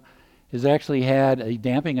Nebraska has actually had a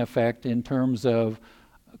damping effect in terms of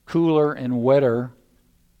cooler and wetter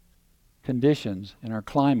conditions in our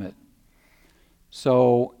climate.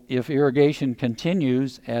 So if irrigation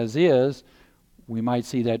continues as is, we might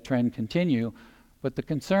see that trend continue, but the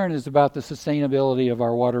concern is about the sustainability of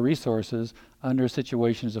our water resources under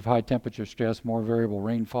situations of high temperature stress, more variable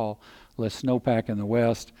rainfall, less snowpack in the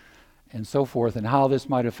west, and so forth, and how this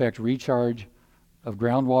might affect recharge of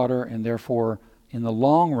groundwater and therefore in the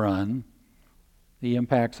long run, the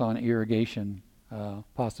impacts on irrigation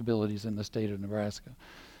possibilities in the state of Nebraska.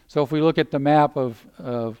 So if we look at the map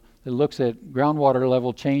that looks at groundwater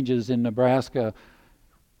level changes in Nebraska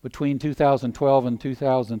between 2012 and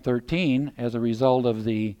 2013 as a result of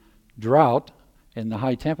the drought and the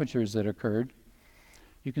high temperatures that occurred,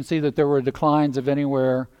 you can see that there were declines of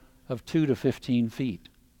anywhere of 2 to 15 feet.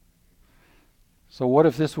 So what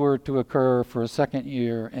if this were to occur for a second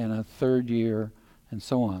year and a third year and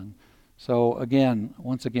so on? So again,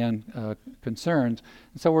 once again, concerns.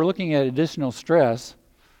 And so we're looking at additional stress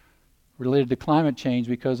related to climate change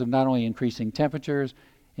because of not only increasing temperatures,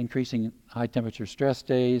 increasing high temperature stress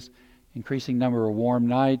days, increasing number of warm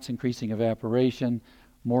nights, increasing evaporation,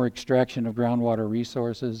 more extraction of groundwater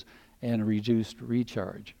resources, and reduced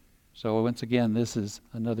recharge. So once again, this is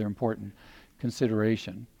another important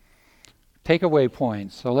consideration. Takeaway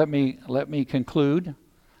points. So let me conclude.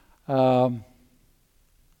 First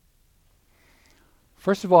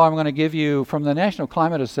of all, I'm going to give you from the National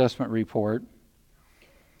Climate Assessment Report.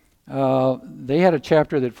 They had a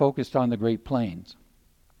chapter that focused on the Great Plains.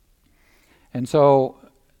 And so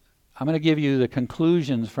I'm going to give you the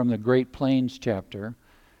conclusions from the Great Plains chapter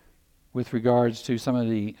with regards to some of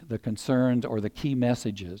the concerns or the key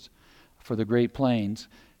messages for the Great Plains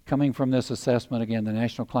coming from this assessment, again, the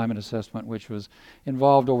National Climate Assessment, which was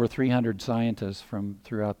involved over 300 scientists from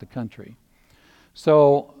throughout the country.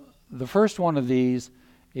 So the first one of these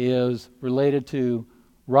is related to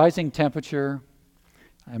rising temperature.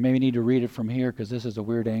 I maybe need to read it from here because this is a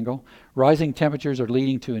weird angle. Rising temperatures are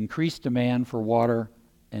leading to increased demand for water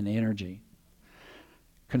and energy.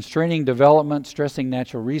 Constraining development, stressing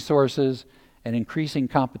natural resources, and increasing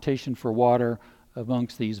competition for water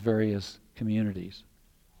amongst these various communities.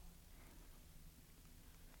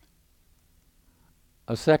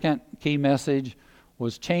 A second key message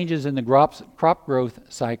was changes in the crop growth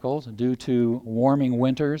cycles due to warming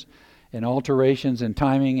winters and alterations in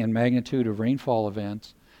timing and magnitude of rainfall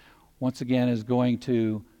events. Once again, is going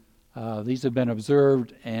to, these have been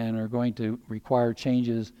observed and are going to require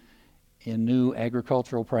changes in new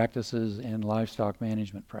agricultural practices and livestock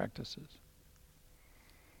management practices.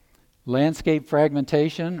 Landscape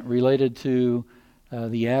fragmentation related to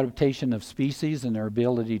the adaptation of species and their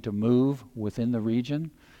ability to move within the region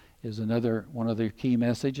is another one of the key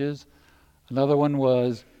messages. Another one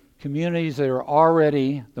was communities that are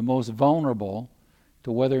already the most vulnerable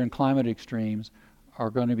to weather and climate extremes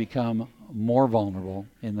are going to become more vulnerable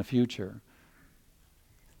in the future.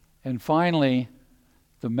 And finally,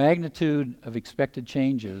 the magnitude of expected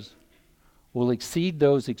changes will exceed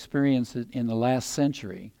those experienced in the last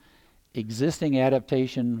century. Existing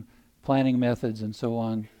adaptation planning methods and so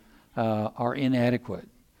on are inadequate.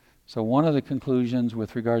 So one of the conclusions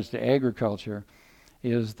with regards to agriculture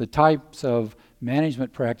is the types of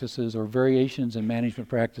management practices or variations in management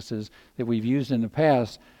practices that we've used in the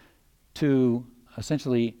past to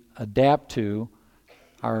essentially adapt to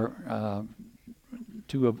our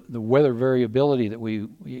the weather variability that we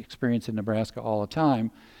experience in Nebraska all the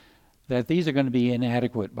time, that these are going to be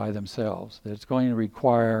inadequate by themselves. That it's going to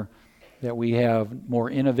require that we have more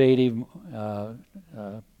innovative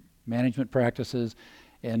management practices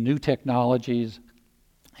and new technologies,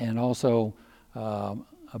 and also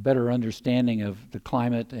a better understanding of the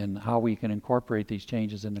climate and how we can incorporate these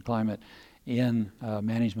changes in the climate in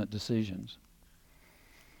management decisions.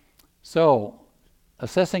 So,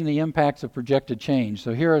 assessing the impacts of projected change.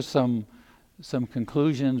 So here are some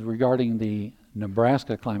conclusions regarding the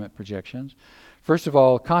Nebraska climate projections. First of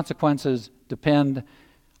all, consequences depend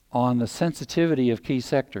on the sensitivity of key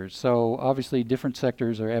sectors. So obviously different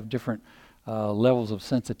sectors have different levels of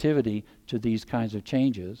sensitivity to these kinds of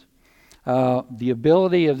changes. The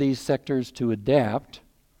ability of these sectors to adapt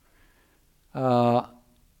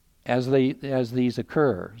as these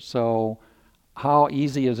occur. So how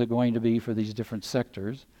easy is it going to be for these different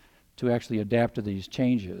sectors to actually adapt to these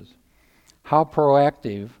changes? How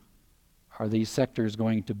proactive are these sectors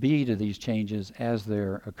going to be to these changes as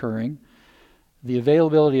they're occurring? The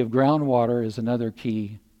availability of groundwater is another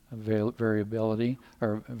key variability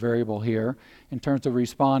or variable here in terms of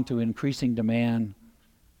respond to increasing demand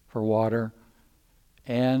for water,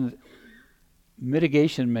 and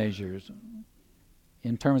mitigation measures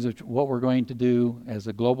in terms of what we're going to do as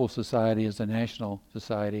a global society, as a national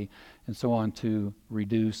society, and so on to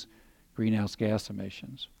reduce greenhouse gas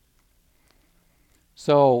emissions.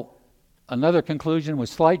 So another conclusion was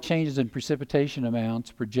slight changes in precipitation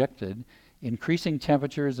amounts projected. Increasing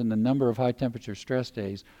temperatures and the number of high temperature stress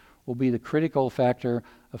days will be the critical factor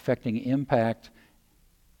affecting impact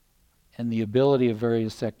and the ability of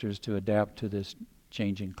various sectors to adapt to this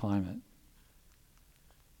changing climate.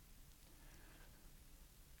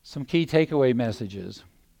 Some key takeaway messages.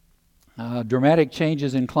 Dramatic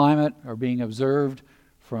changes in climate are being observed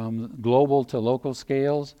from global to local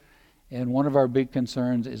scales, and one of our big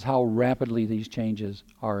concerns is how rapidly these changes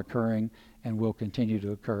are occurring and will continue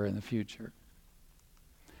to occur in the future.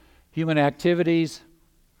 Human activities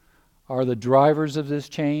are the drivers of this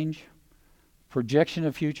change. Projection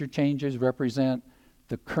of future changes represent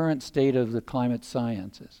the current state of the climate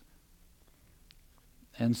sciences.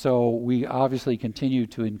 And so we obviously continue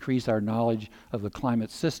to increase our knowledge of the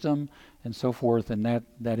climate system and so forth, and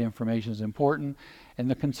that information is important. And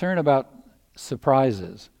the concern about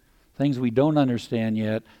surprises, things we don't understand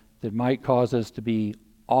yet that might cause us to be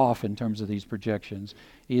off in terms of these projections,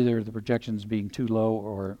 either the projections being too low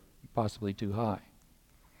or possibly too high.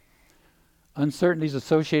 Uncertainties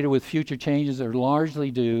associated with future changes are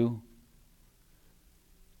largely due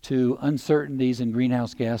to uncertainties in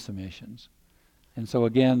greenhouse gas emissions. And so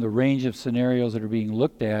again, the range of scenarios that are being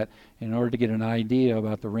looked at in order to get an idea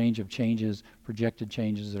about the range of changes, projected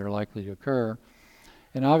changes that are likely to occur.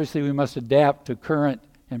 And obviously we must adapt to current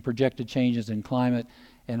and projected changes in climate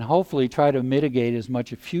and hopefully try to mitigate as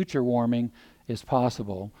much future warming as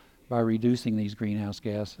possible by reducing these greenhouse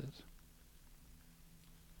gases.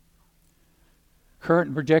 Current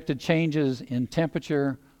and projected changes in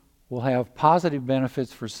temperature will have positive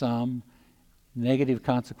benefits for some, negative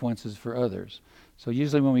consequences for others. So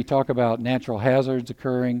usually when we talk about natural hazards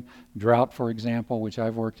occurring, drought for example, which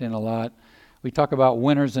I've worked in a lot, we talk about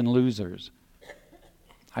winners and losers.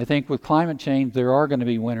 I think with climate change there are going to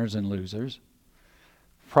be winners and losers.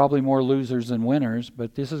 Probably more losers than winners,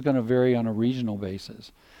 but this is going to vary on a regional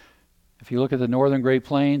basis. If you look at the northern Great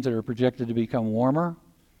Plains that are projected to become warmer,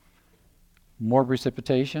 more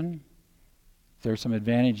precipitation, there are some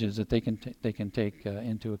advantages that they can take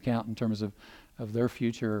into account in terms of their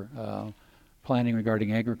future planning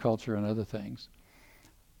regarding agriculture and other things.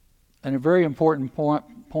 And a very important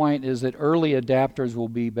point is that early adapters will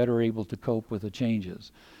be better able to cope with the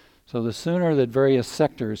changes. So the sooner that various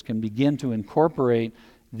sectors can begin to incorporate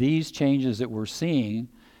these changes that we're seeing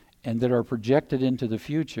and that are projected into the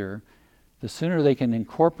future, the sooner they can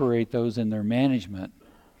incorporate those in their management,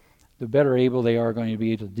 the better able they are going to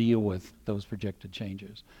be able to deal with those projected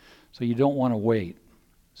changes. So you don't want to wait,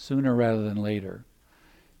 sooner rather than later.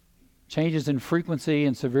 Changes in frequency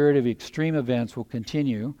and severity of extreme events will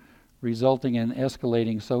continue, resulting in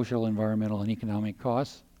escalating social, environmental, and economic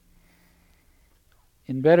costs.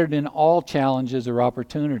 Embedded in all challenges are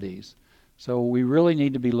opportunities. So we really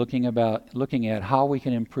need to be looking at how we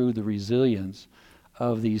can improve the resilience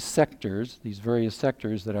of these sectors, these various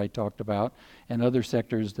sectors that I talked about, and other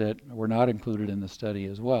sectors that were not included in the study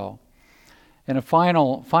as well. And a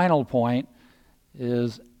final point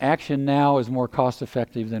is action now is more cost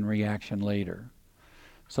effective than reaction later.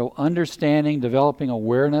 So understanding, developing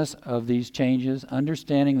awareness of these changes,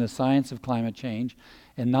 understanding the science of climate change,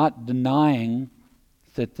 and not denying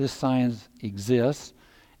that this science exists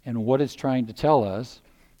and what it's trying to tell us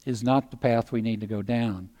is not the path we need to go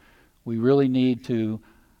down. We really need to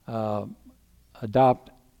adopt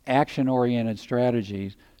action-oriented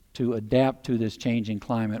strategies to adapt to this changing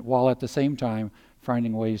climate while at the same time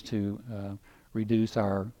finding ways to reduce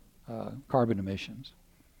our carbon emissions.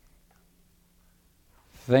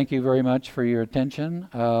 Thank you very much for your attention.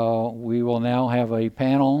 We will now have a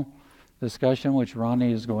panel discussion which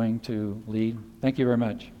Ronnie is going to lead. Thank you very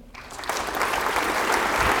much.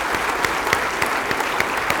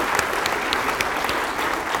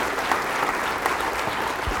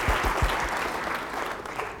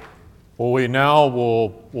 Well, we now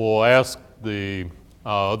will ask the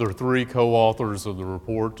other three co-authors of the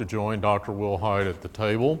report to join Dr. Will Hyde at the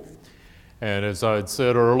table. And as I had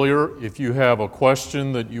said earlier, if you have a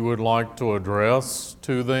question that you would like to address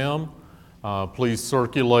to them, please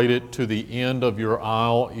circulate it to the end of your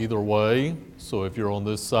aisle either way. So if you're on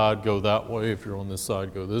this side, go that way. If you're on this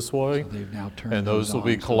side, go this way. So they've now turned and those will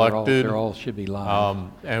be so collected. They all should be live.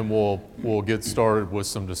 And we'll get started with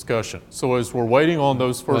some discussion. So as we're waiting on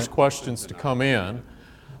those first questions to come in,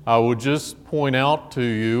 I would just point out to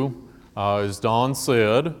you, as Don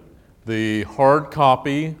said, the hard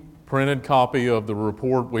copy, printed copy of the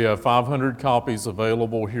report. We have 500 copies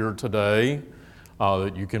available here today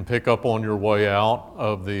that you can pick up on your way out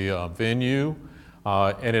of the venue.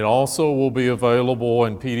 And it also will be available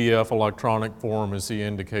in PDF electronic form as he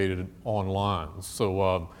indicated online.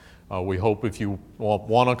 So we hope if you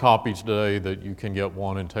want a copy today that you can get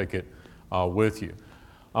one and take it with you.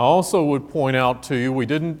 I also would point out to you, we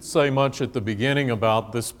didn't say much at the beginning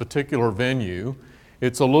about this particular venue.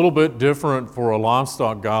 It's a little bit different for a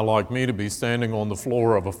livestock guy like me to be standing on the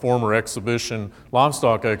floor of a former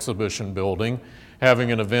livestock exhibition building, having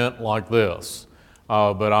an event like this.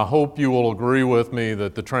 But I hope you will agree with me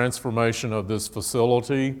that the transformation of this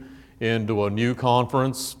facility into a new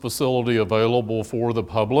conference facility available for the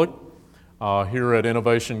public here at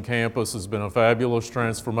Innovation Campus has been a fabulous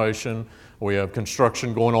transformation. We have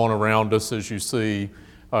construction going on around us, as you see,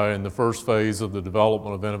 in the first phase of the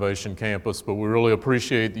development of Innovation Campus, but we really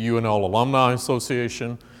appreciate the UNL Alumni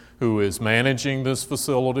Association who is managing this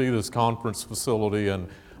facility, this conference facility, and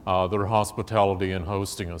their hospitality in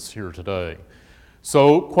hosting us here today.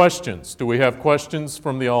 So, questions. Do we have questions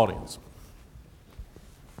from the audience?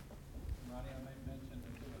 Ronnie, I might mention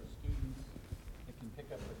that there are students that can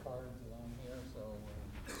pick up the cards along here, so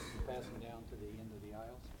you pass them down to the end of the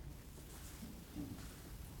aisles.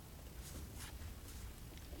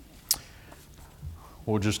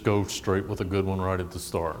 We'll just go straight with a good one right at the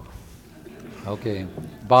start. Okay,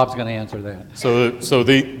 Bob's going to answer that. So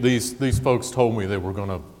these folks told me they were going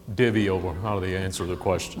to divvy over how they answer the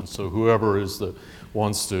questions. So whoever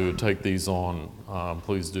wants to take these on,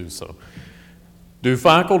 please do so. Do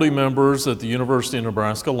faculty members at the University of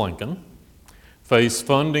Nebraska-Lincoln face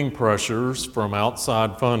funding pressures from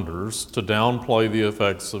outside funders to downplay the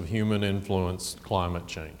effects of human-influenced climate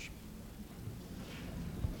change?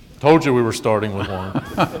 Told you we were starting with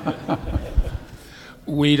one.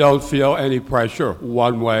 We don't feel any pressure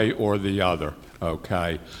one way or the other,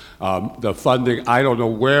 okay? The funding, I don't know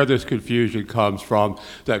where this confusion comes from,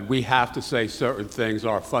 that we have to say certain things,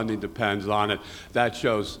 our funding depends on it. That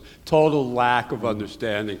shows total lack of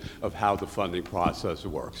understanding of how the funding process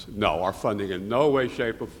works. No, our funding in no way,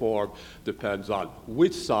 shape, or form depends on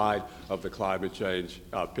which side of the climate change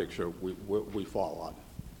picture we fall on.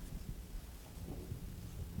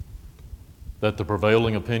 That the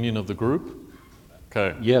prevailing opinion of the group?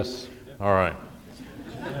 Okay. Yes. All right.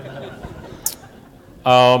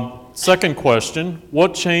 Second question,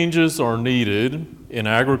 what changes are needed in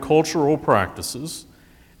agricultural practices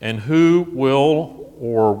and who will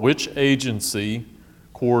or which agency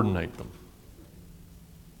coordinate them?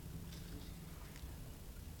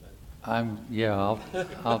 I'll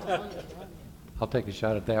take a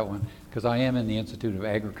shot at that one because I am in the Institute of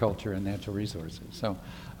Agriculture and Natural Resources. So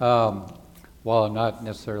while I'm not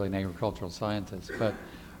necessarily an agricultural scientist, but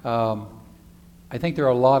I think there are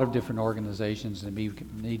a lot of different organizations that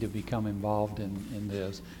need to become involved in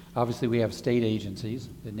this. Obviously, we have state agencies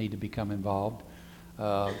that need to become involved.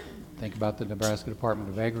 Think about the Nebraska Department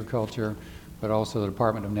of Agriculture, but also the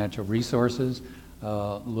Department of Natural Resources,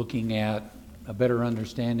 looking at a better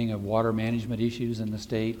understanding of water management issues in the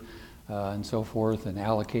state and so forth, and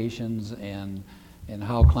allocations and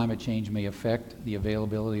how climate change may affect the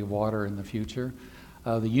availability of water in the future.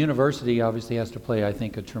 The university obviously has to play, I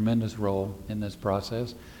think, a tremendous role in this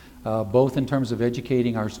process, both in terms of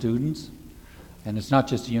educating our students, and it's not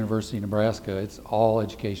just the University of Nebraska, it's all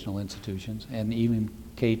educational institutions, and even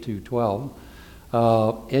K-12,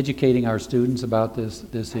 educating our students about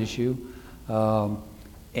this issue,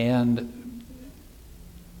 and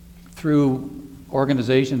through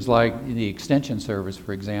organizations like the Extension Service,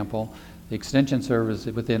 for example. The Extension Service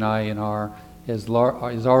within INR has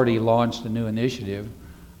already launched a new initiative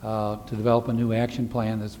to develop a new action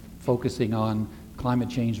plan that's focusing on climate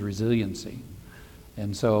change resiliency.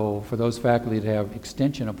 And so for those faculty that have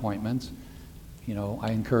extension appointments,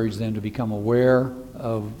 I encourage them to become aware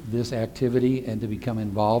of this activity and to become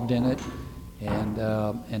involved in it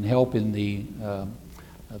and help in the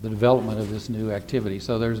development of this new activity.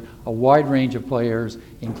 So there's a wide range of players,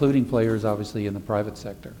 including players obviously in the private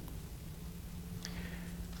sector.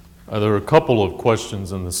 There are a couple of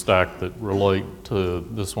questions in the stack that relate to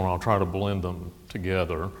this one. I'll try to blend them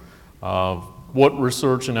together. What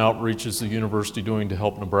research and outreach is the university doing to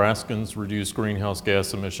help Nebraskans reduce greenhouse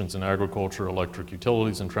gas emissions in agriculture, electric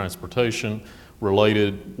utilities, and transportation?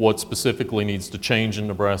 Related, what specifically needs to change in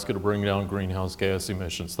Nebraska to bring down greenhouse gas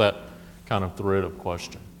emissions? That kind of thread of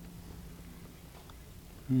question.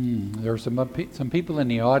 There are some people in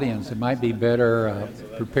the audience that might be better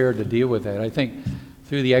prepared to deal with that. I think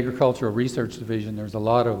through the Agricultural Research Division, there's a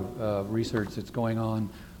lot of research that's going on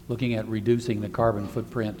looking at reducing the carbon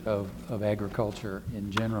footprint of agriculture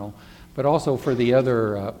in general, but also for the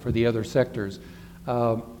other sectors.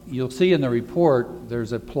 You'll see in the report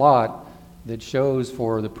there's a plot that shows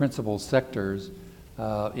for the principal sectors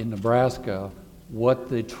in Nebraska what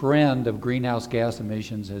the trend of greenhouse gas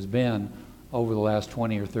emissions has been over the last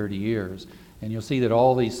 20 or 30 years. And you'll see that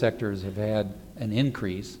all these sectors have had an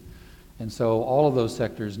increase. And so all of those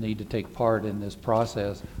sectors need to take part in this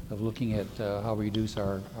process of looking at how we reduce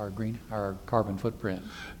our carbon footprint.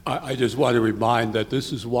 I just want to remind that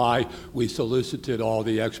this is why we solicited all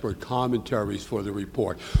the expert commentaries for the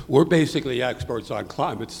report. We're basically experts on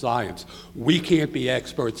climate science. We can't be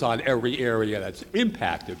experts on every area that's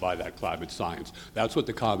impacted by that climate science. That's what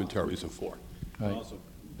the commentaries are for. Right. Also,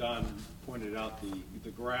 Don pointed out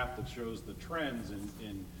the graph that shows the trends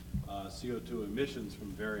in CO2 emissions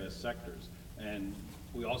from various sectors. And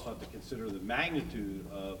we also have to consider the magnitude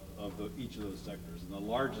of each of those sectors. And the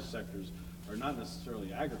largest sectors are not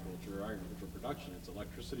necessarily agriculture or agricultural production. It's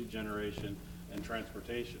electricity generation and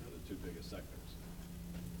transportation are the two biggest sectors.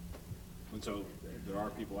 And so there are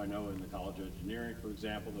people I know in the College of Engineering, for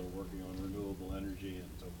example, that are working on renewable energy and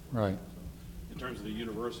so forth. Right. So in terms of the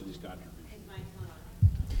university's contribution.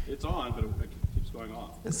 It's on, but it keeps going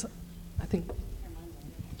off. I think.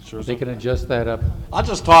 Sure. They can adjust that up. I'll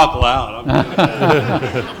just talk loud.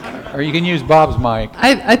 I'm Or you can use Bob's mic.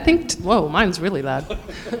 I think, whoa, mine's really loud.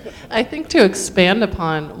 I think to expand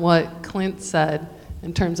upon what Clint said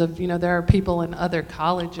in terms of, there are people in other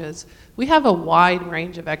colleges. We have a wide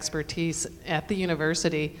range of expertise at the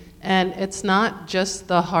university, and it's not just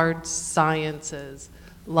the hard sciences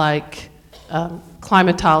like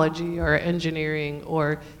climatology or engineering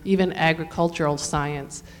or even agricultural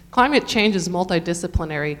science. Climate change is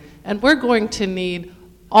multidisciplinary, and we're going to need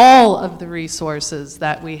all of the resources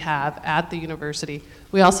that we have at the university.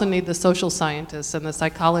 We also need the social scientists and the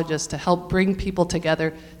psychologists to help bring people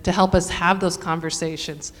together, to help us have those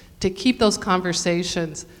conversations, to keep those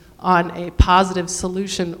conversations on a positive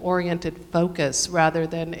solution-oriented focus rather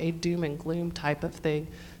than a doom and gloom type of thing.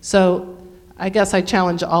 So I guess I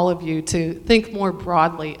challenge all of you to think more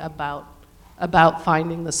broadly about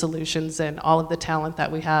finding the solutions and all of the talent that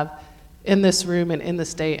we have in this room and in the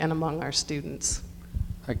state and among our students.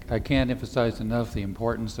 I can't emphasize enough the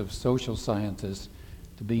importance of social scientists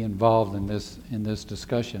to be involved in this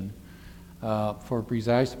discussion for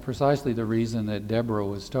precisely the reason that Deborah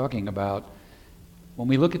was talking about. When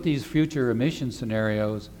we look at these future emission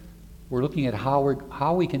scenarios, we're looking at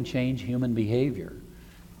how we can change human behavior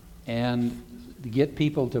and to get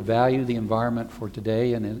people to value the environment for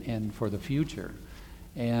today and for the future.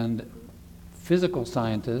 And physical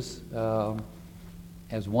scientists,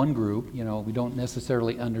 as one group, we don't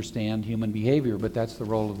necessarily understand human behavior, but that's the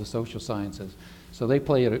role of the social sciences. So they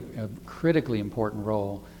play a critically important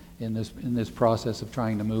role in this process of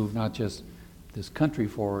trying to move not just this country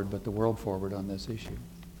forward, but the world forward on this issue.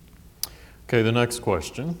 Okay, the next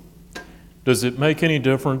question. Does it make any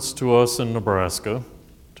difference to us in Nebraska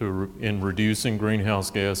in reducing greenhouse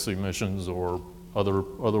gas emissions or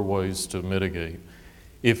other ways to mitigate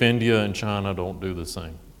if India and China don't do the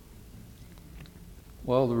same?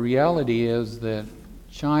 Well, the reality is that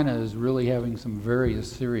China is really having some very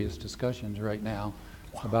serious discussions right now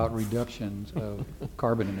about reductions of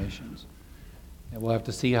carbon emissions. And we'll have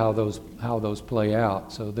to see how those play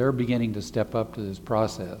out. So they're beginning to step up to this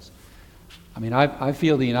process. I mean, I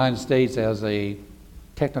feel the United States as a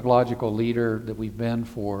technological leader that we've been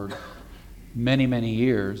for many, many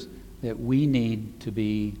years, that we need to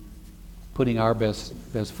be putting our best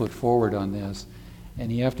foot forward on this.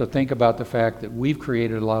 And you have to think about the fact that we've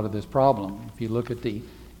created a lot of this problem. If you look at the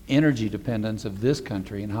energy dependence of this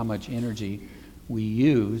country and how much energy we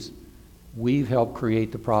use, we've helped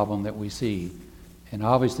create the problem that we see. And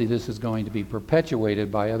obviously this is going to be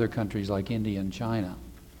perpetuated by other countries like India and China.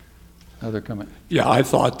 Yeah, I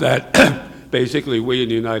thought that basically we in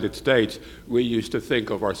the United States, we used to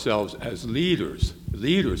think of ourselves as leaders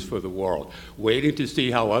for the world. Waiting to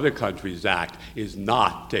see how other countries act is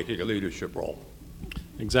not taking a leadership role.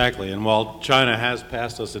 Exactly, and while China has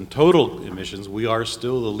passed us in total emissions, we are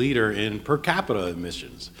still the leader in per capita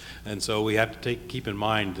emissions. And so we have to keep in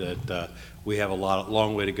mind that we have a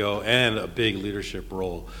long way to go and a big leadership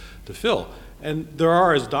role to fill. And there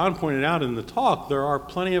are, as Don pointed out in the talk, there are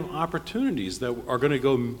plenty of opportunities that are going to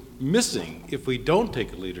go missing if we don't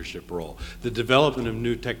take a leadership role. The development of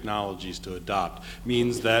new technologies to adopt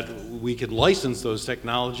means that we can license those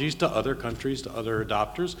technologies to other countries, to other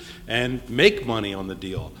adopters, and make money on the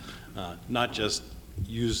deal, not just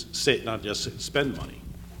spend money.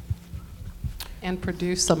 And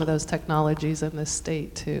produce some of those technologies in this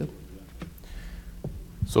state too.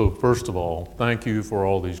 So first of all, thank you for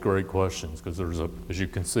all these great questions, because there's, as you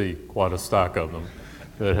can see, quite a stack of them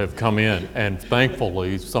that have come in, and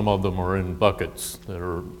thankfully some of them are in buckets that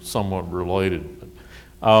are somewhat related.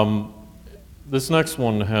 This next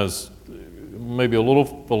one has maybe a little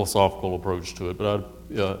philosophical approach to it, but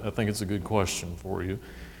I think it's a good question for you.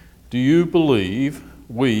 Do you believe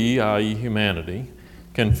we, i.e. humanity,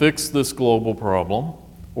 can fix this global problem,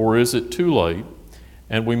 or is it too late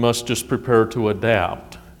and we must just prepare to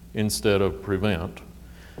adapt instead of prevent?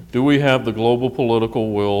 Do we have the global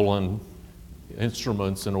political will and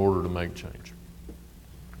instruments in order to make change?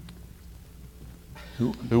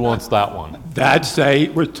 Who wants that one? That's a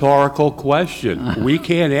rhetorical question. We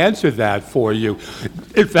can't answer that for you.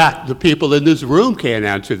 In fact, the people in this room can't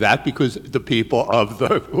answer that because the people of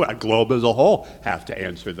the globe as a whole have to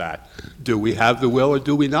answer that. Do we have the will or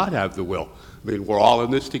do we not have the will? I mean, we're all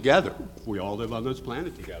in this together. We all live on this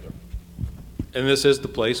planet together. And this is the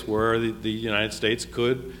place where the United States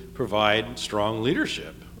could provide strong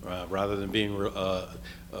leadership rather than being a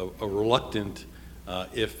reluctant,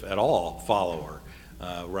 if at all, follower.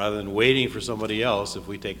 Rather than waiting for somebody else, if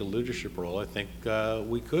we take a leadership role, I think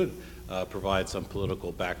we could provide some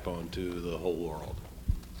political backbone to the whole world.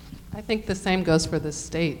 I think the same goes for the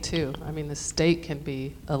state, too. I mean, the state can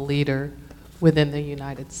be a leader within the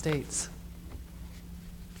United States.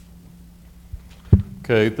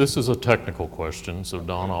 Okay, this is a technical question, so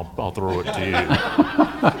Don, I'll throw it to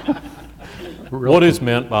you. What is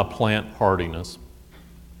meant by plant hardiness?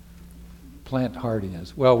 Plant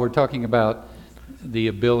hardiness. Well, we're talking about the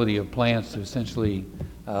ability of plants to essentially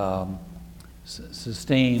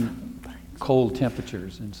sustain cold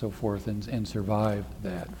temperatures and so forth and survive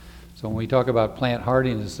that. So when we talk about plant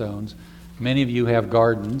hardiness zones, many of you have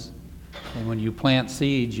gardens, and when you plant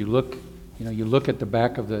seeds, you look at the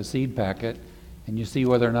back of the seed packet and you see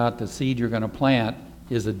whether or not the seed you're going to plant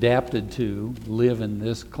is adapted to live in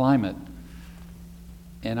this climate.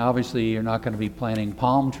 And obviously you're not going to be planting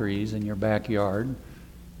palm trees in your backyard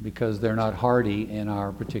because they're not hardy in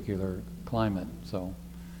our particular climate. So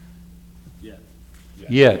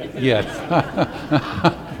Yet. Yeah.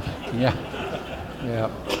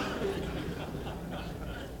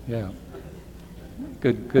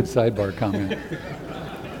 Good sidebar comment.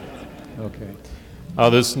 Okay.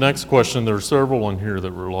 This next question, there are several in here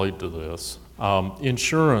that relate to this.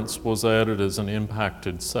 Insurance was added as an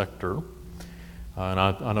impacted sector. And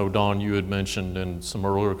I know, Don, you had mentioned in some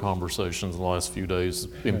earlier conversations in the last few days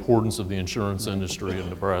the importance of the insurance industry in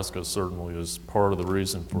Nebraska certainly is part of the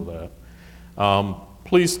reason for that.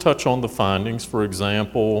 Please touch on the findings. For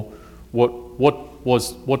example,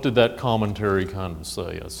 what did that commentary kind of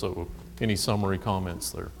say? So any summary comments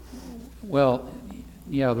there? Well,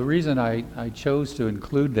 yeah, the reason I chose to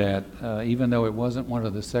include that, even though it wasn't one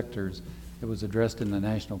of the sectors that was addressed in the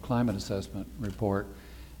National Climate Assessment Report,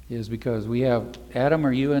 is because we have, Adam,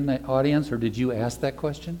 are you in the audience, or did you ask that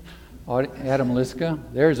question? Adam Liska?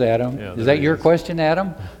 There's Adam. Yeah, is that your question,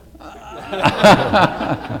 Adam?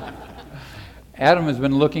 Adam has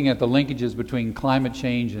been looking at the linkages between climate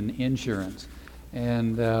change and insurance.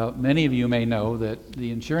 And many of you may know that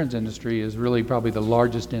the insurance industry is really probably the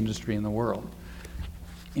largest industry in the world.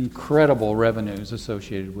 Incredible revenues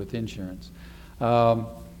associated with insurance.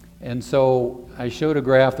 And so I showed a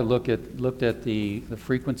graph that looked at the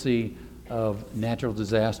frequency of natural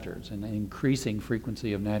disasters and the increasing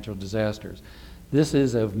frequency of natural disasters. This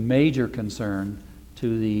is of major concern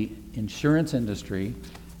to the insurance industry,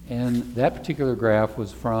 and that particular graph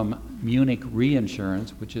was from Munich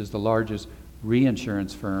Reinsurance, which is the largest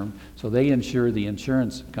reinsurance firm. So they insure the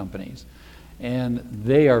insurance companies, and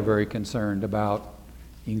they are very concerned about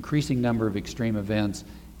increasing number of extreme events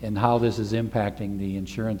and how this is impacting the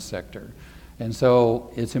insurance sector. And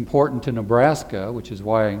so it's important to Nebraska, which is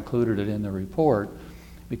why I included it in the report,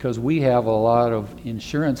 because we have a lot of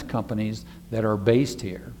insurance companies that are based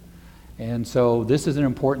here. And so this is an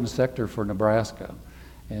important sector for Nebraska.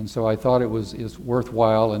 And so I thought it's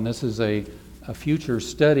worthwhile, and this is a future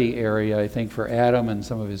study area, I think, for Adam and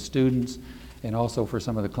some of his students, and also for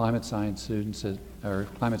some of the climate science students or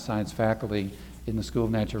climate science faculty in the School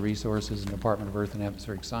of Natural Resources and Department of Earth and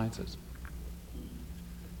Atmospheric Sciences.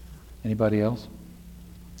 Anybody else?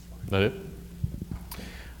 That it?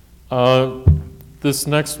 This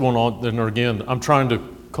next one, then again, I'm trying to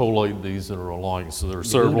collate these that are alike, so there are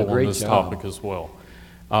several on this topic as well.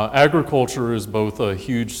 Agriculture is both a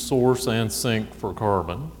huge source and sink for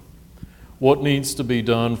carbon. What needs to be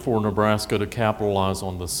done for Nebraska to capitalize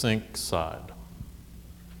on the sink side?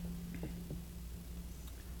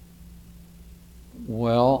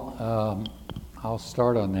 Well, I'll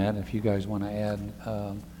start on that if you guys want to add.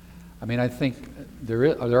 I mean, I think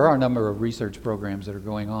there are a number of research programs that are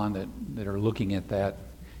going on that are looking at that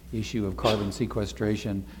issue of carbon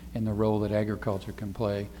sequestration and the role that agriculture can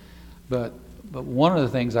play. But one of the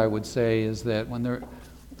things I would say is that when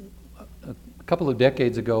a couple of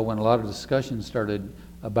decades ago, when a lot of discussion started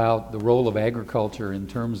about the role of agriculture in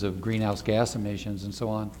terms of greenhouse gas emissions and so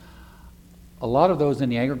on, a lot of those in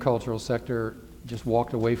the agricultural sector just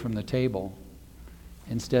walked away from the table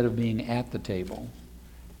instead of being at the table.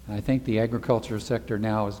 And I think the agriculture sector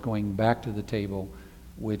now is going back to the table,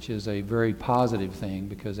 which is a very positive thing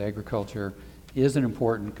because agriculture is an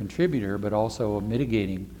important contributor but also a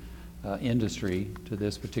mitigating industry to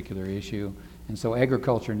this particular issue. And so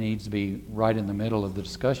agriculture needs to be right in the middle of the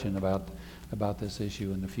discussion about this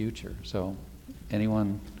issue in the future. So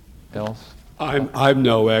anyone else? I'm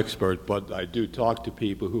no expert, but I do talk to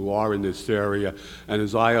people who are in this area, and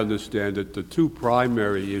as I understand it, the two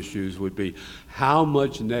primary issues would be how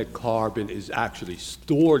much net carbon is actually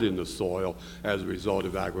stored in the soil as a result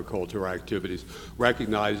of agricultural activities,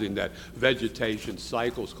 recognizing that vegetation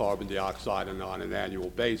cycles carbon dioxide on an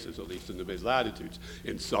annual basis, at least in the mid-latitudes.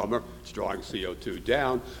 In summer, it's drawing CO2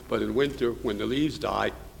 down, but in winter, when the leaves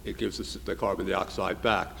die, it gives us the carbon dioxide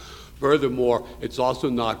back. Furthermore, it's also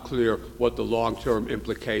not clear what the long-term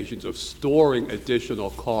implications of storing additional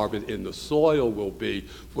carbon in the soil will be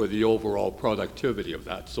for the overall productivity of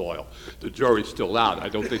that soil. The jury's still out. I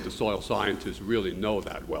don't think the soil scientists really know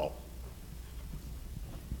that well.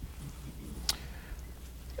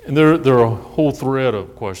 And there are a whole thread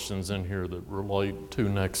of questions in here that relate to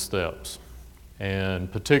next steps,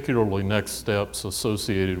 and particularly next steps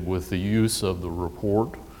associated with the use of the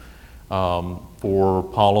report. for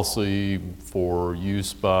policy, for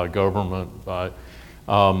use by government,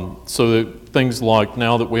 so that things like,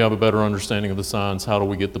 now that we have a better understanding of the science, how do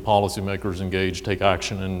we get the policymakers engaged, take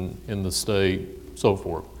action in the state, so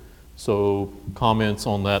forth. So comments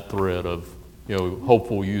on that thread of,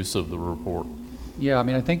 hopeful use of the report. Yeah, I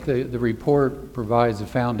mean, I think the report provides a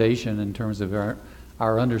foundation in terms of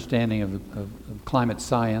our understanding of climate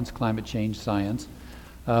science, climate change science,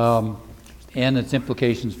 and its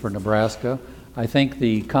implications for Nebraska. I think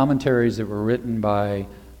the commentaries that were written by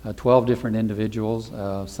 12 different individuals,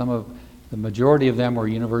 the majority of them were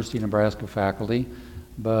University of Nebraska faculty,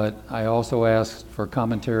 but I also asked for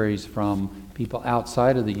commentaries from people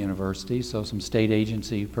outside of the university, so some state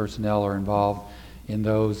agency personnel are involved in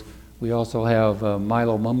those. We also have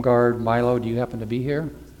Milo Mumgard. Milo, do you happen to be here?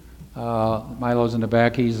 Milo's in the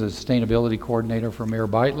back. He's a sustainability coordinator for Mayor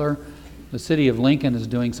Beitler. The city of Lincoln is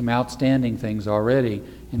doing some outstanding things already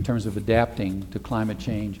in terms of adapting to climate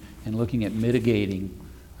change and looking at mitigating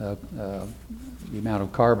the amount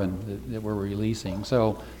of carbon that we're releasing.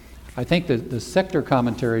 So I think that the sector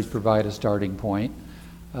commentaries provide a starting point.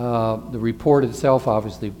 The report itself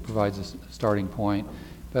obviously provides a starting point.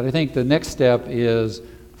 But I think the next step is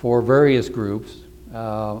for various groups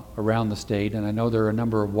around the state, and I know there are a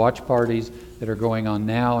number of watch parties that are going on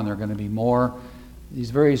now, and there are going to be more. These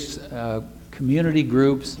various community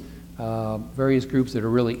groups, various groups that are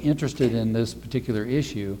really interested in this particular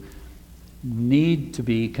issue need to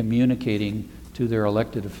be communicating to their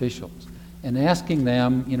elected officials and asking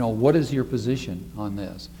them, what is your position on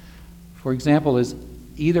this? For example, has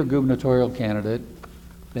either gubernatorial candidate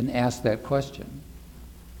been asked that question?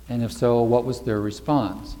 And if so, what was their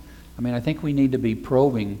response? I mean, I think we need to be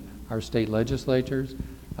probing our state legislatures,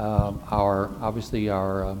 obviously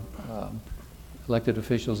our elected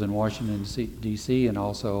officials in Washington, D.C., and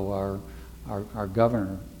also our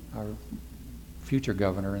governor, our future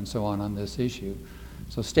governor, and so on this issue.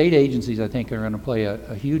 So state agencies, I think, are going to play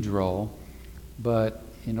a huge role, but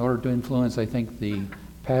in order to influence, I think, the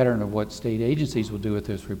pattern of what state agencies will do with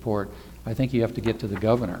this report, I think you have to get to the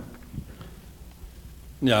governor.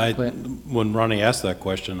 Yeah, when Ronnie asked that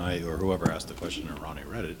question, or whoever asked the question, or Ronnie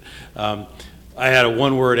read it, I had a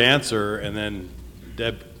one-word answer, and then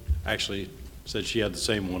Deb actually said she had the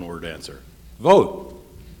same one-word answer. Vote.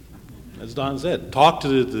 As Don said, talk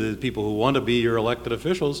to the people who want to be your elected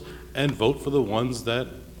officials and vote for the ones that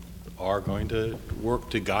are going to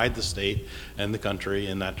work to guide the state and the country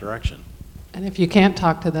in that direction. And if you can't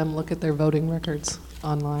talk to them, look at their voting records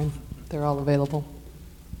online. They're all available.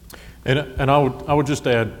 And I would just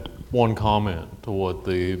add one comment to what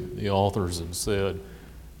the authors have said.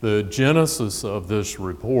 The genesis of this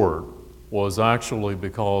report was actually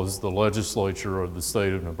because the legislature of the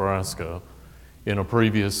state of Nebraska in a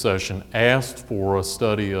previous session asked for a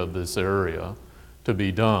study of this area to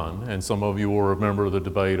be done, and some of you will remember the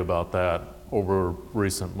debate about that over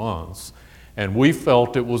recent months. And we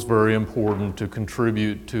felt it was very important to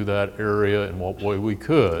contribute to that area in what way we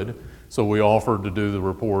could, so we offered to do the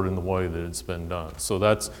report in the way that it's been done. So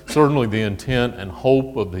that's certainly the intent and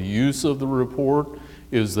hope of the use of the report,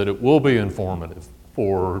 is that it will be informative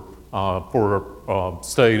for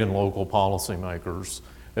state and local policymakers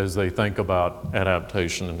as they think about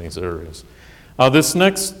adaptation in these areas. This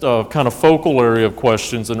next kind of focal area of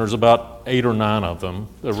questions, and there's about 8 or 9 of them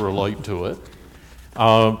that relate to it,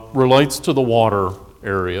 relates to the water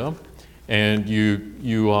area. And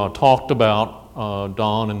you talked about,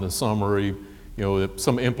 Don, in the summary,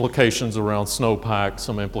 some implications around snowpack,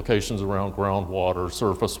 some implications around groundwater,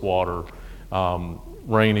 surface water,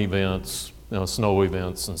 rain events, snow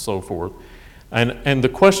events, and so forth. And the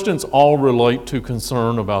questions all relate to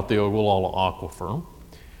concern about the Ogallala Aquifer.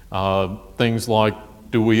 Things like,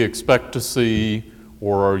 do we expect to see,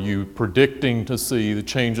 or are you predicting to see, the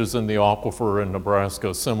changes in the aquifer in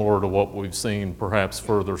Nebraska similar to what we've seen perhaps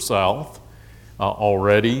further south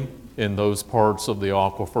already in those parts of the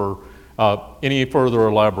aquifer? Any further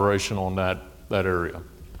elaboration on that area?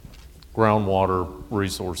 Groundwater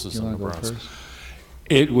resources in Nebraska.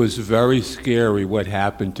 It was very scary what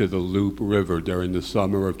happened to the Loup River during the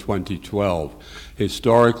summer of 2012.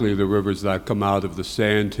 Historically, the rivers that come out of the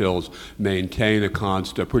sandhills maintain a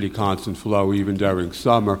pretty constant flow even during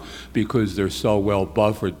summer because they're so well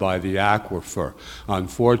buffered by the aquifer.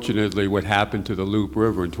 Unfortunately, what happened to the Loup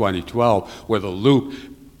River in 2012, where the Loup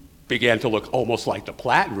began to look almost like the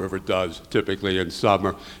Platte River does typically in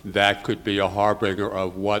summer, that could be a harbinger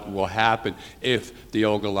of what will happen if the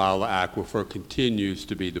Ogallala aquifer continues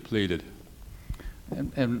to be depleted.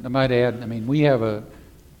 And I might add, I mean, we have a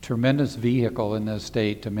tremendous vehicle in this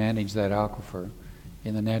state to manage that aquifer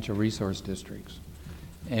in the natural resource districts.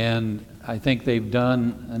 And I think they've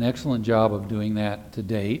done an excellent job of doing that to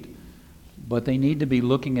date, but they need to be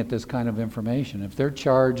looking at this kind of information. If they're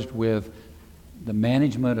charged with the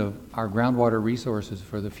management of our groundwater resources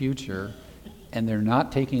for the future, and they're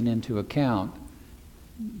not taking into account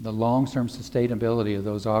the long-term sustainability of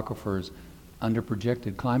those aquifers under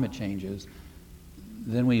projected climate changes,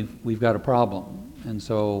 then we've got a problem. And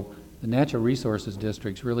so the natural resources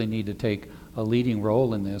districts really need to take a leading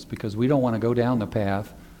role in this, because we don't want to go down the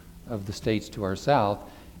path of the states to our south,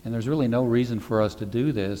 and there's really no reason for us to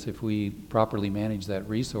do this if we properly manage that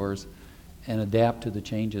resource and adapt to the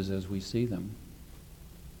changes as we see them.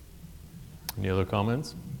 Any other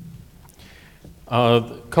comments?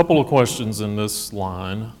 A couple of questions in this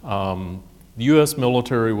line. The U.S.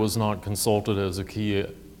 military was not consulted as a key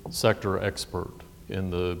sector expert in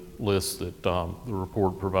the list that the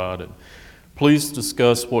report provided. Please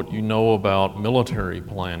discuss what you know about military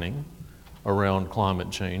planning around climate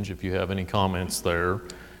change, if you have any comments there.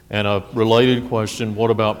 And a related question,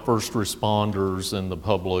 what about first responders and the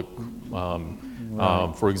public,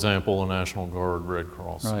 for example, the National Guard, Red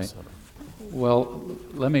Cross, et cetera? Well,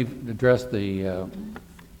 let me address the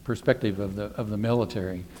perspective of the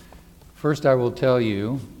military. First, I will tell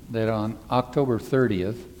you that on October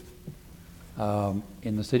 30th,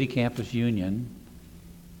 in the City Campus Union,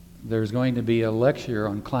 there's going to be a lecture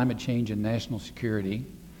on climate change and national security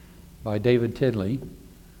by David Tidley,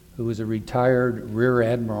 who is a retired Rear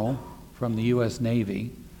Admiral from the U.S.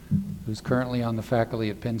 Navy, who's currently on the faculty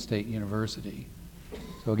at Penn State University.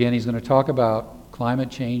 So again, he's going to talk about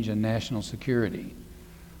climate change and national security.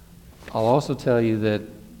 I'll also tell you that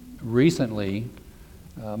recently,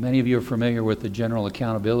 many of you are familiar with the General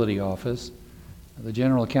Accountability Office. The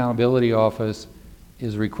General Accountability Office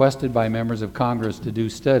is requested by members of Congress to do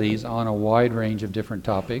studies on a wide range of different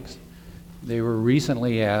topics. They were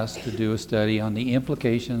recently asked to do a study on the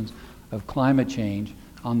implications of climate change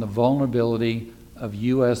on the vulnerability of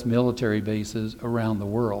U.S. military bases around the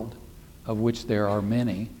world, of which there are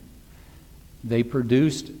many. They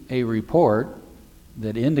produced a report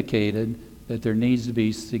that indicated that there needs to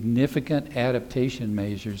be significant adaptation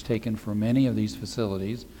measures taken for many of these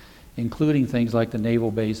facilities, including things like the naval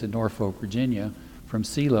base in Norfolk, Virginia, from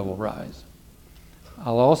sea level rise.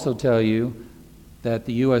 I'll also tell you that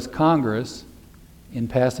the U.S. Congress, in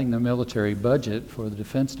passing the military budget for the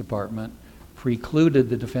Defense Department, precluded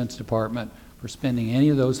the Defense Department for spending any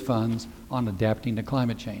of those funds on adapting to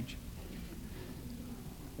climate change.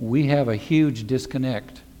 We have a huge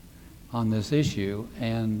disconnect on this issue,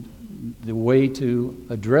 and the way to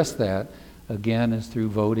address that, again, is through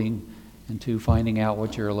voting and to finding out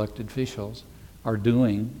what your elected officials are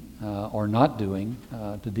doing or not doing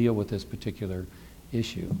to deal with this particular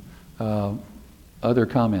issue. Other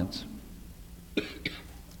comments? I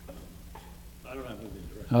don't have anything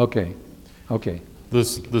direct. Okay. Okay.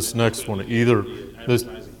 This next one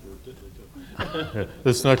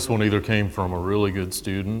this next one either came from a really good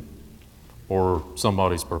student or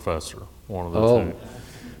somebody's professor, one of the two.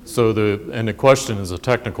 So the question is a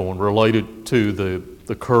technical one related to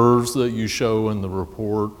the curves that you show in the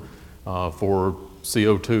report for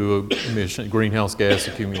CO2 emission, greenhouse gas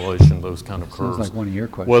accumulation, those kind of curves. Sounds like one of your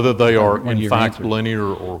questions. Whether they are in fact linear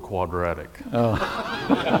or quadratic. Oh.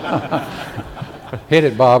 Hit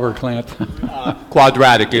it, Bob or Clint.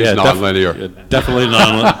 Quadratic is nonlinear. Definitely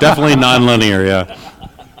nonlinear, yeah.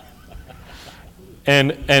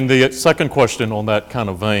 And the second question on that kind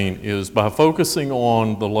of vein is, by focusing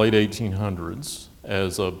on the late 1800s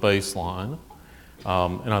as a baseline,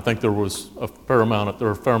 and I think there was a fair amount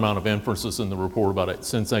of emphasis in the report about it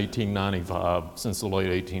since 1895, since the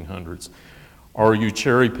late 1800s. Are you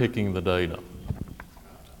cherry picking the data?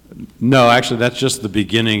 No, actually, that's just the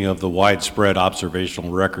beginning of the widespread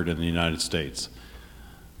observational record in the United States,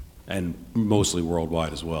 and mostly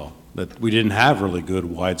worldwide as well. That we didn't have really good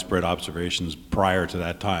widespread observations prior to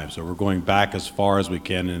that time, so we're going back as far as we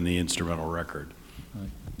can in the instrumental record.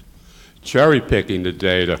 Cherry picking the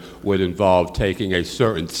data would involve taking a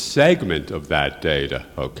certain segment of that data,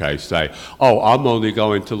 okay, say, oh, I'm only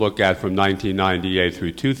going to look at from 1998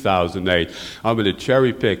 through 2008. I'm going to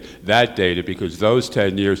cherry pick that data because those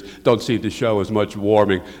 10 years don't seem to show as much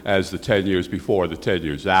warming as the 10 years before, the 10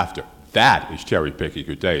 years after. That is cherry picking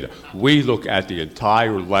your data. We look at the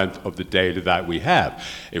entire length of the data that we have.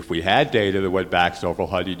 If we had data that went back several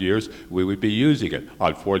hundred years, we would be using it.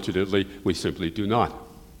 Unfortunately, we simply do not.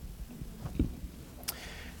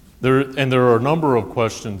 There are a number of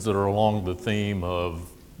questions that are along the theme of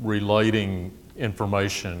relating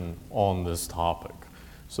information on this topic.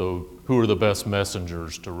 So who are the best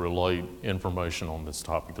messengers to relate information on this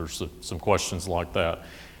topic? There's some questions like that.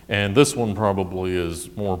 And this one probably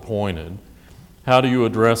is more pointed. How do you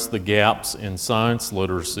address the gaps in science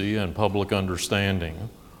literacy and public understanding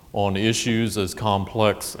on issues as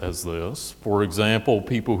complex as this? For example,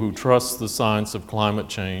 people who trust the science of climate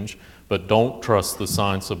change but don't trust the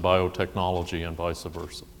science of biotechnology and vice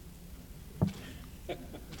versa.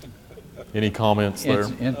 Any comments there?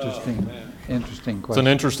 It's interesting, interesting It's question.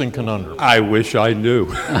 an interesting conundrum. I wish I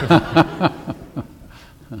knew.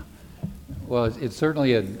 Well, it's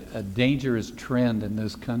certainly a dangerous trend in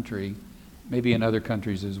this country, maybe in other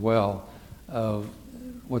countries as well, of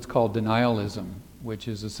what's called denialism, which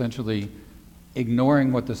is essentially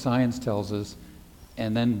ignoring what the science tells us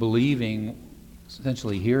and then believing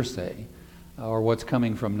essentially hearsay or what's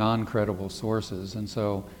coming from non-credible sources. And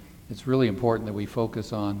so it's really important that we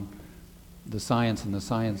focus on the science and the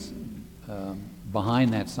science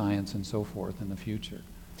behind that science and so forth in the future.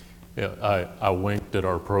 Yeah, I winked at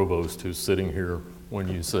our provost who's sitting here when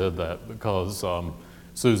you said that, because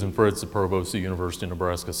Susan Fritz, the provost of the University of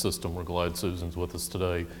Nebraska System, we're glad Susan's with us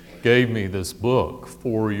today, gave me this book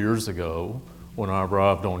 4 years ago when I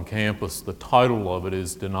arrived on campus. The title of it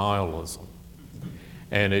is Denialism.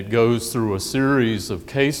 And it goes through a series of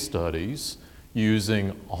case studies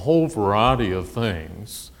using a whole variety of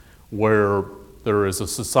things where there is a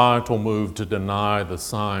societal move to deny the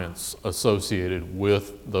science associated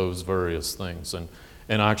with those various things. And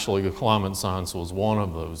actually the climate science was one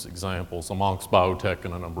of those examples, amongst biotech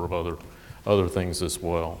and a number of other things as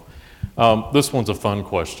well. This one's a fun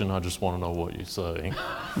question. I just want to know what you say.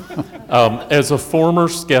 As a former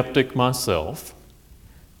skeptic myself,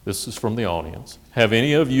 this is from the audience, have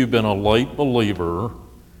any of you been a late believer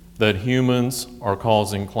that humans are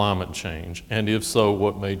causing climate change? And if so,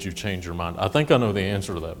 what made you change your mind? I think I know the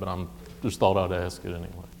answer to that, but I just thought I'd ask it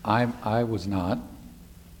anyway. I was not.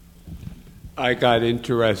 I got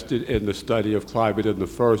interested in the study of climate in the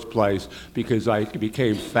first place because I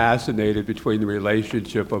became fascinated between the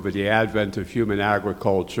relationship of the advent of human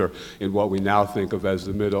agriculture in what we now think of as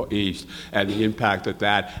the Middle East and the impact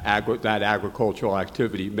that agricultural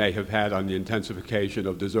activity may have had on the intensification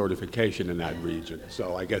of desertification in that region.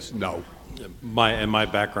 So I guess no. My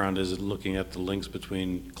background is looking at the links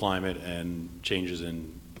between climate and changes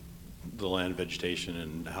in the land vegetation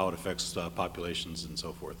and how it affects populations and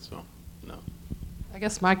so forth. So. No. I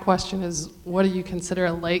guess my question is, what do you consider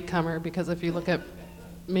a latecomer? Because if you look at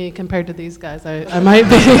me compared to these guys, I might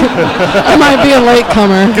be I might be a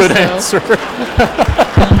latecomer. Good answer.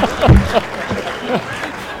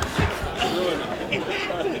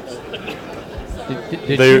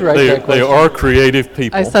 Did you write that question? They are creative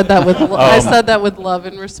people. I said that with I said that with love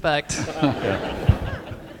and respect.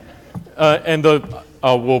 And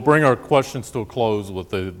we'll bring our questions to a close with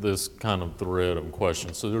this kind of thread of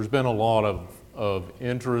questions. So there's been a lot of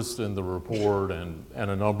interest in the report, and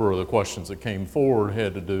a number of the questions that came forward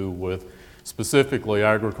had to do with specifically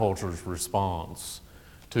agriculture's response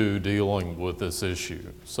to dealing with this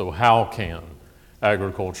issue. So how can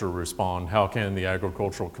agriculture respond? How can the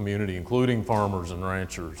agricultural community, including farmers and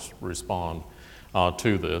ranchers, respond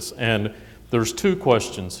to this? And there's two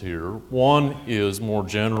questions here. One is more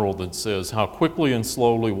general that says, how quickly and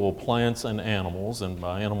slowly will plants and animals, and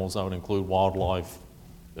by animals I would include wildlife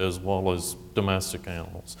as well as domestic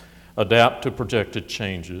animals, adapt to projected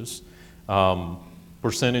changes,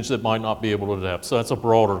 percentage that might not be able to adapt? So that's a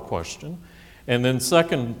broader question. And then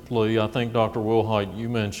secondly, I think Dr. Wilhite, you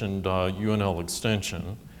mentioned UNL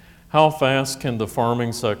Extension. How fast can the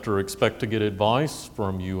farming sector expect to get advice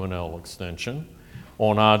from UNL Extension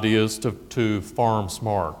on ideas to farm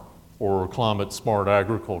smart or climate smart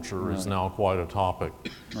agriculture is now quite a topic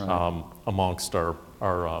amongst our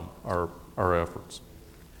efforts.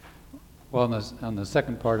 Well, on the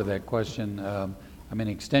second part of that question, I mean,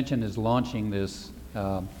 Extension is launching this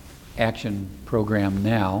action program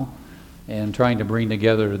now and trying to bring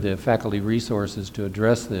together the faculty resources to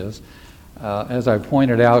address this. As I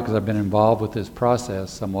pointed out, because I've been involved with this process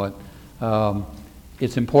somewhat,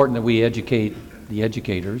 it's important that we educate the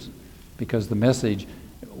educators, because the message,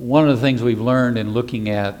 one of the things we've learned in looking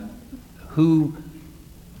at who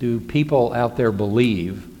do people out there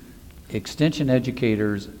believe, Extension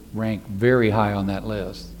educators rank very high on that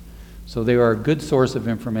list. So they are a good source of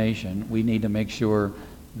information. We need to make sure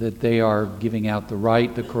that they are giving out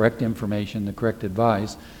the correct information, the correct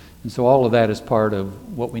advice. And so all of that is part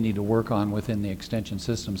of what we need to work on within the Extension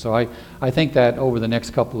system. So I think that over the next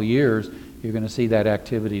couple of years, you're going to see that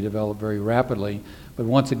activity develop very rapidly. But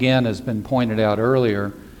once again, as been pointed out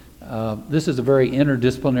earlier, this is a very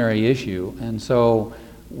interdisciplinary issue. And so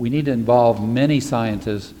we need to involve many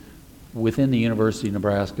scientists within the University of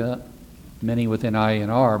Nebraska, many within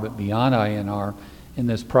INR, but beyond INR, in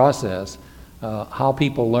this process, how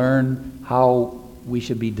people learn, how we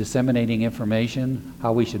should be disseminating information,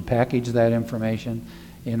 how we should package that information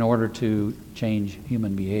in order to change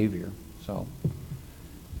human behavior. So,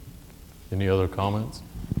 any other comments?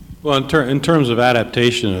 Well, in terms of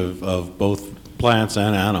adaptation of both plants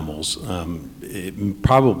and animals,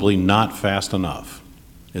 probably not fast enough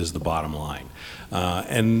is the bottom line.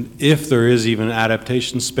 And if there is even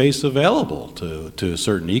adaptation space available to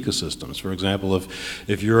certain ecosystems, for example,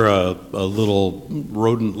 if you're a little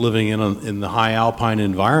rodent living in the high alpine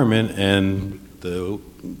environment and the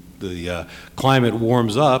climate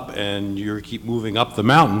warms up and you keep moving up the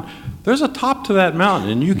mountain, there's a top to that mountain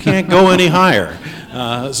and you can't go any higher.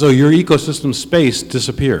 So your ecosystem space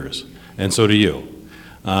disappears, and so do you.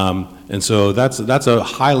 And so that's a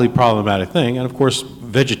highly problematic thing. And of course,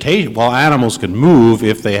 vegetation, while animals can move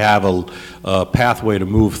if they have a pathway to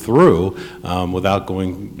move through without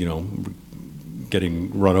going,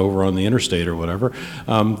 getting run over on the interstate or whatever,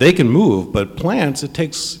 they can move. But plants, it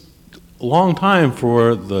takes a long time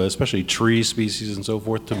for especially tree species and so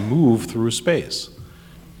forth, to move through space.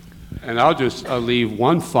 And I'll just leave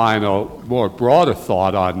one final, more broader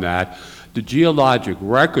thought on that. The geologic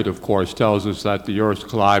record, of course, tells us that the Earth's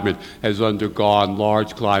climate has undergone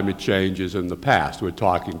large climate changes in the past. We're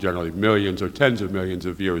talking generally millions or tens of millions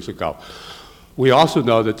of years ago. We also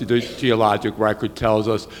know that the geologic record tells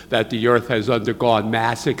us that the Earth has undergone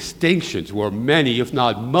mass extinctions, where many, if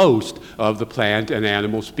not most, of the plant and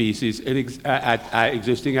animal species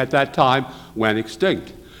existing at that time went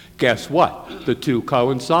extinct. Guess what? The two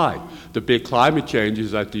coincide. The big climate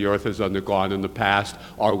changes that the Earth has undergone in the past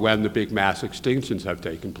are when the big mass extinctions have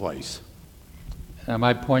taken place. I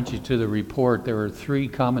might point you to the report. There are 3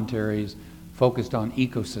 commentaries focused on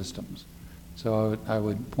ecosystems. So I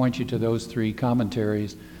would point you to those 3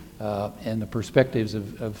 commentaries and the perspectives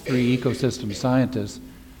of 3 ecosystem scientists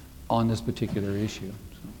on this particular issue.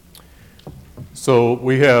 So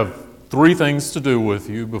we have 3 things to do with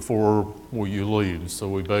you before you leave, so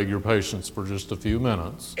we beg your patience for just a few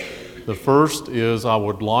minutes. The first is I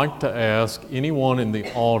would like to ask anyone in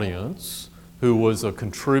the audience who was a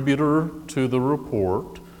contributor to the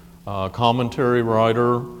report, commentary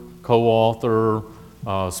writer, co-author,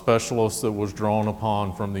 specialist that was drawn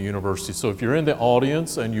upon from the university. So if you're in the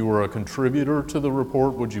audience and you were a contributor to the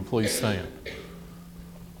report, would you please stand?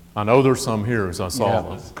 I know there's some here as I saw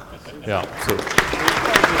them. Yeah. So.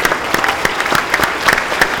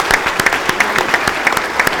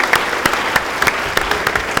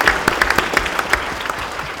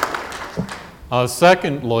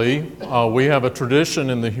 Secondly, we have a tradition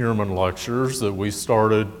in the Heuermann lectures that we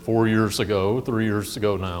started 3 years ago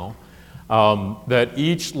now, that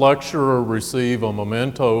each lecturer receive a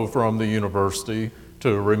memento from the university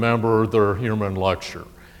to remember their Heuermann lecture.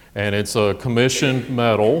 And it's a commissioned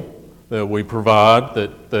medal that we provide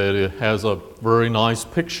that it has a very nice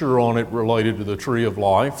picture on it related to the tree of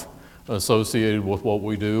life associated with what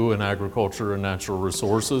we do in agriculture and natural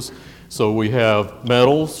resources. So we have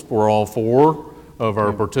medals for all 4 of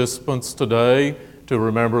our participants today to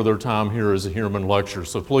remember their time here as a Heuermann lecturer.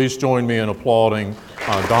 So please join me in applauding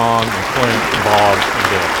Don and Clint and Bob and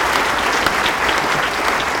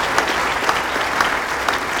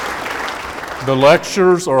Deb. The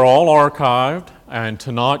lectures are all archived, and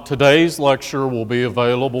today's lecture will be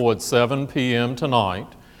available at 7 p.m. tonight.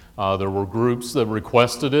 There were groups that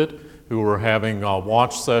requested it who are having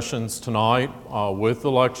watch sessions tonight with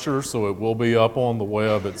the lecture, so it will be up on the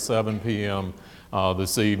web at 7 p.m.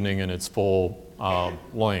 This evening in its full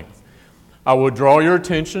length. I would draw your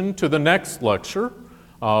attention to the next lecture,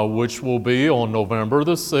 which will be on November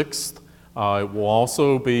the 6th. It will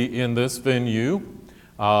also be in this venue.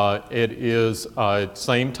 It is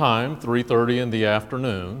same time, 3:30 in the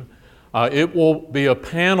afternoon. It will be a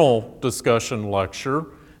panel discussion lecture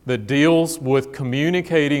that deals with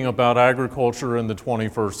communicating about agriculture in the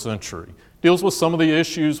 21st century. Deals with some of the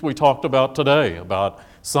issues we talked about today, about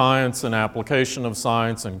science and application of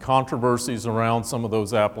science and controversies around some of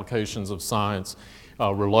those applications of science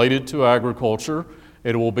related to agriculture.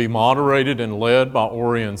 It will be moderated and led by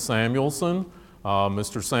Orion Samuelson.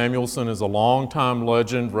 Mr. Samuelson is a longtime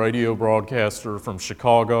legend radio broadcaster from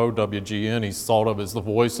Chicago, WGN. He's thought of as the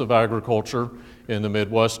voice of agriculture in the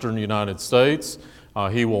Midwestern United States.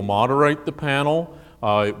 He will moderate the panel.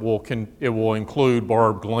 It will include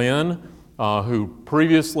Barb Glenn, who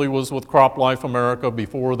previously was with CropLife America,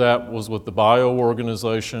 before that was with the Bio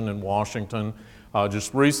Organization in Washington,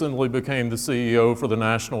 just recently became the CEO for the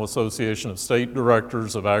National Association of State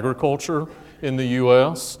Directors of Agriculture in the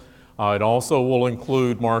U.S. It also will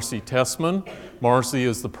include Marcy Tessman. Marcy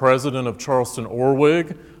is the president of Charleston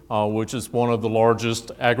Orwig, which is one of the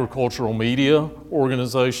largest agricultural media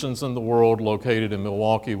organizations in the world, located in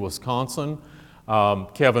Milwaukee, Wisconsin.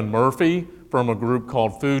 Kevin Murphy from a group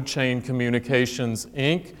called Food Chain Communications,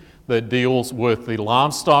 Inc., that deals with the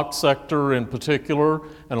livestock sector in particular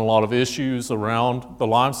and a lot of issues around the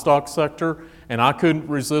livestock sector. And I couldn't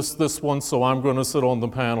resist this one, so I'm going to sit on the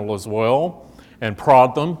panel as well and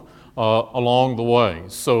prod them along the way.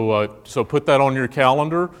 So put that on your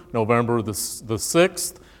calendar, November the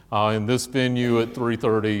 6th, in this venue at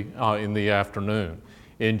 3:30 in the afternoon.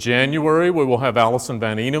 In January, we will have Allison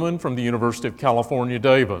Van Eeneman from the University of California,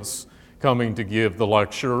 Davis, coming to give the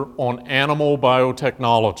lecture on animal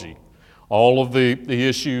biotechnology, all of the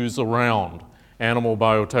issues around animal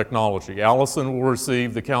biotechnology. Allison will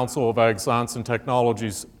receive the Council of Ag Science and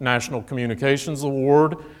Technology's National Communications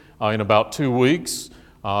Award in about 2 weeks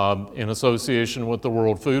in association with the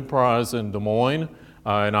World Food Prize in Des Moines.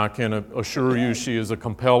 And I can assure you she is a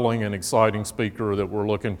compelling and exciting speaker that we're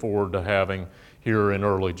looking forward to having here in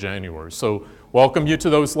early January. So welcome you to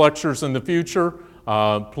those lectures in the future.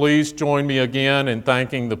 Please join me again in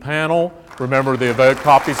thanking the panel. Remember, the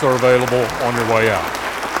copies are available on your way out.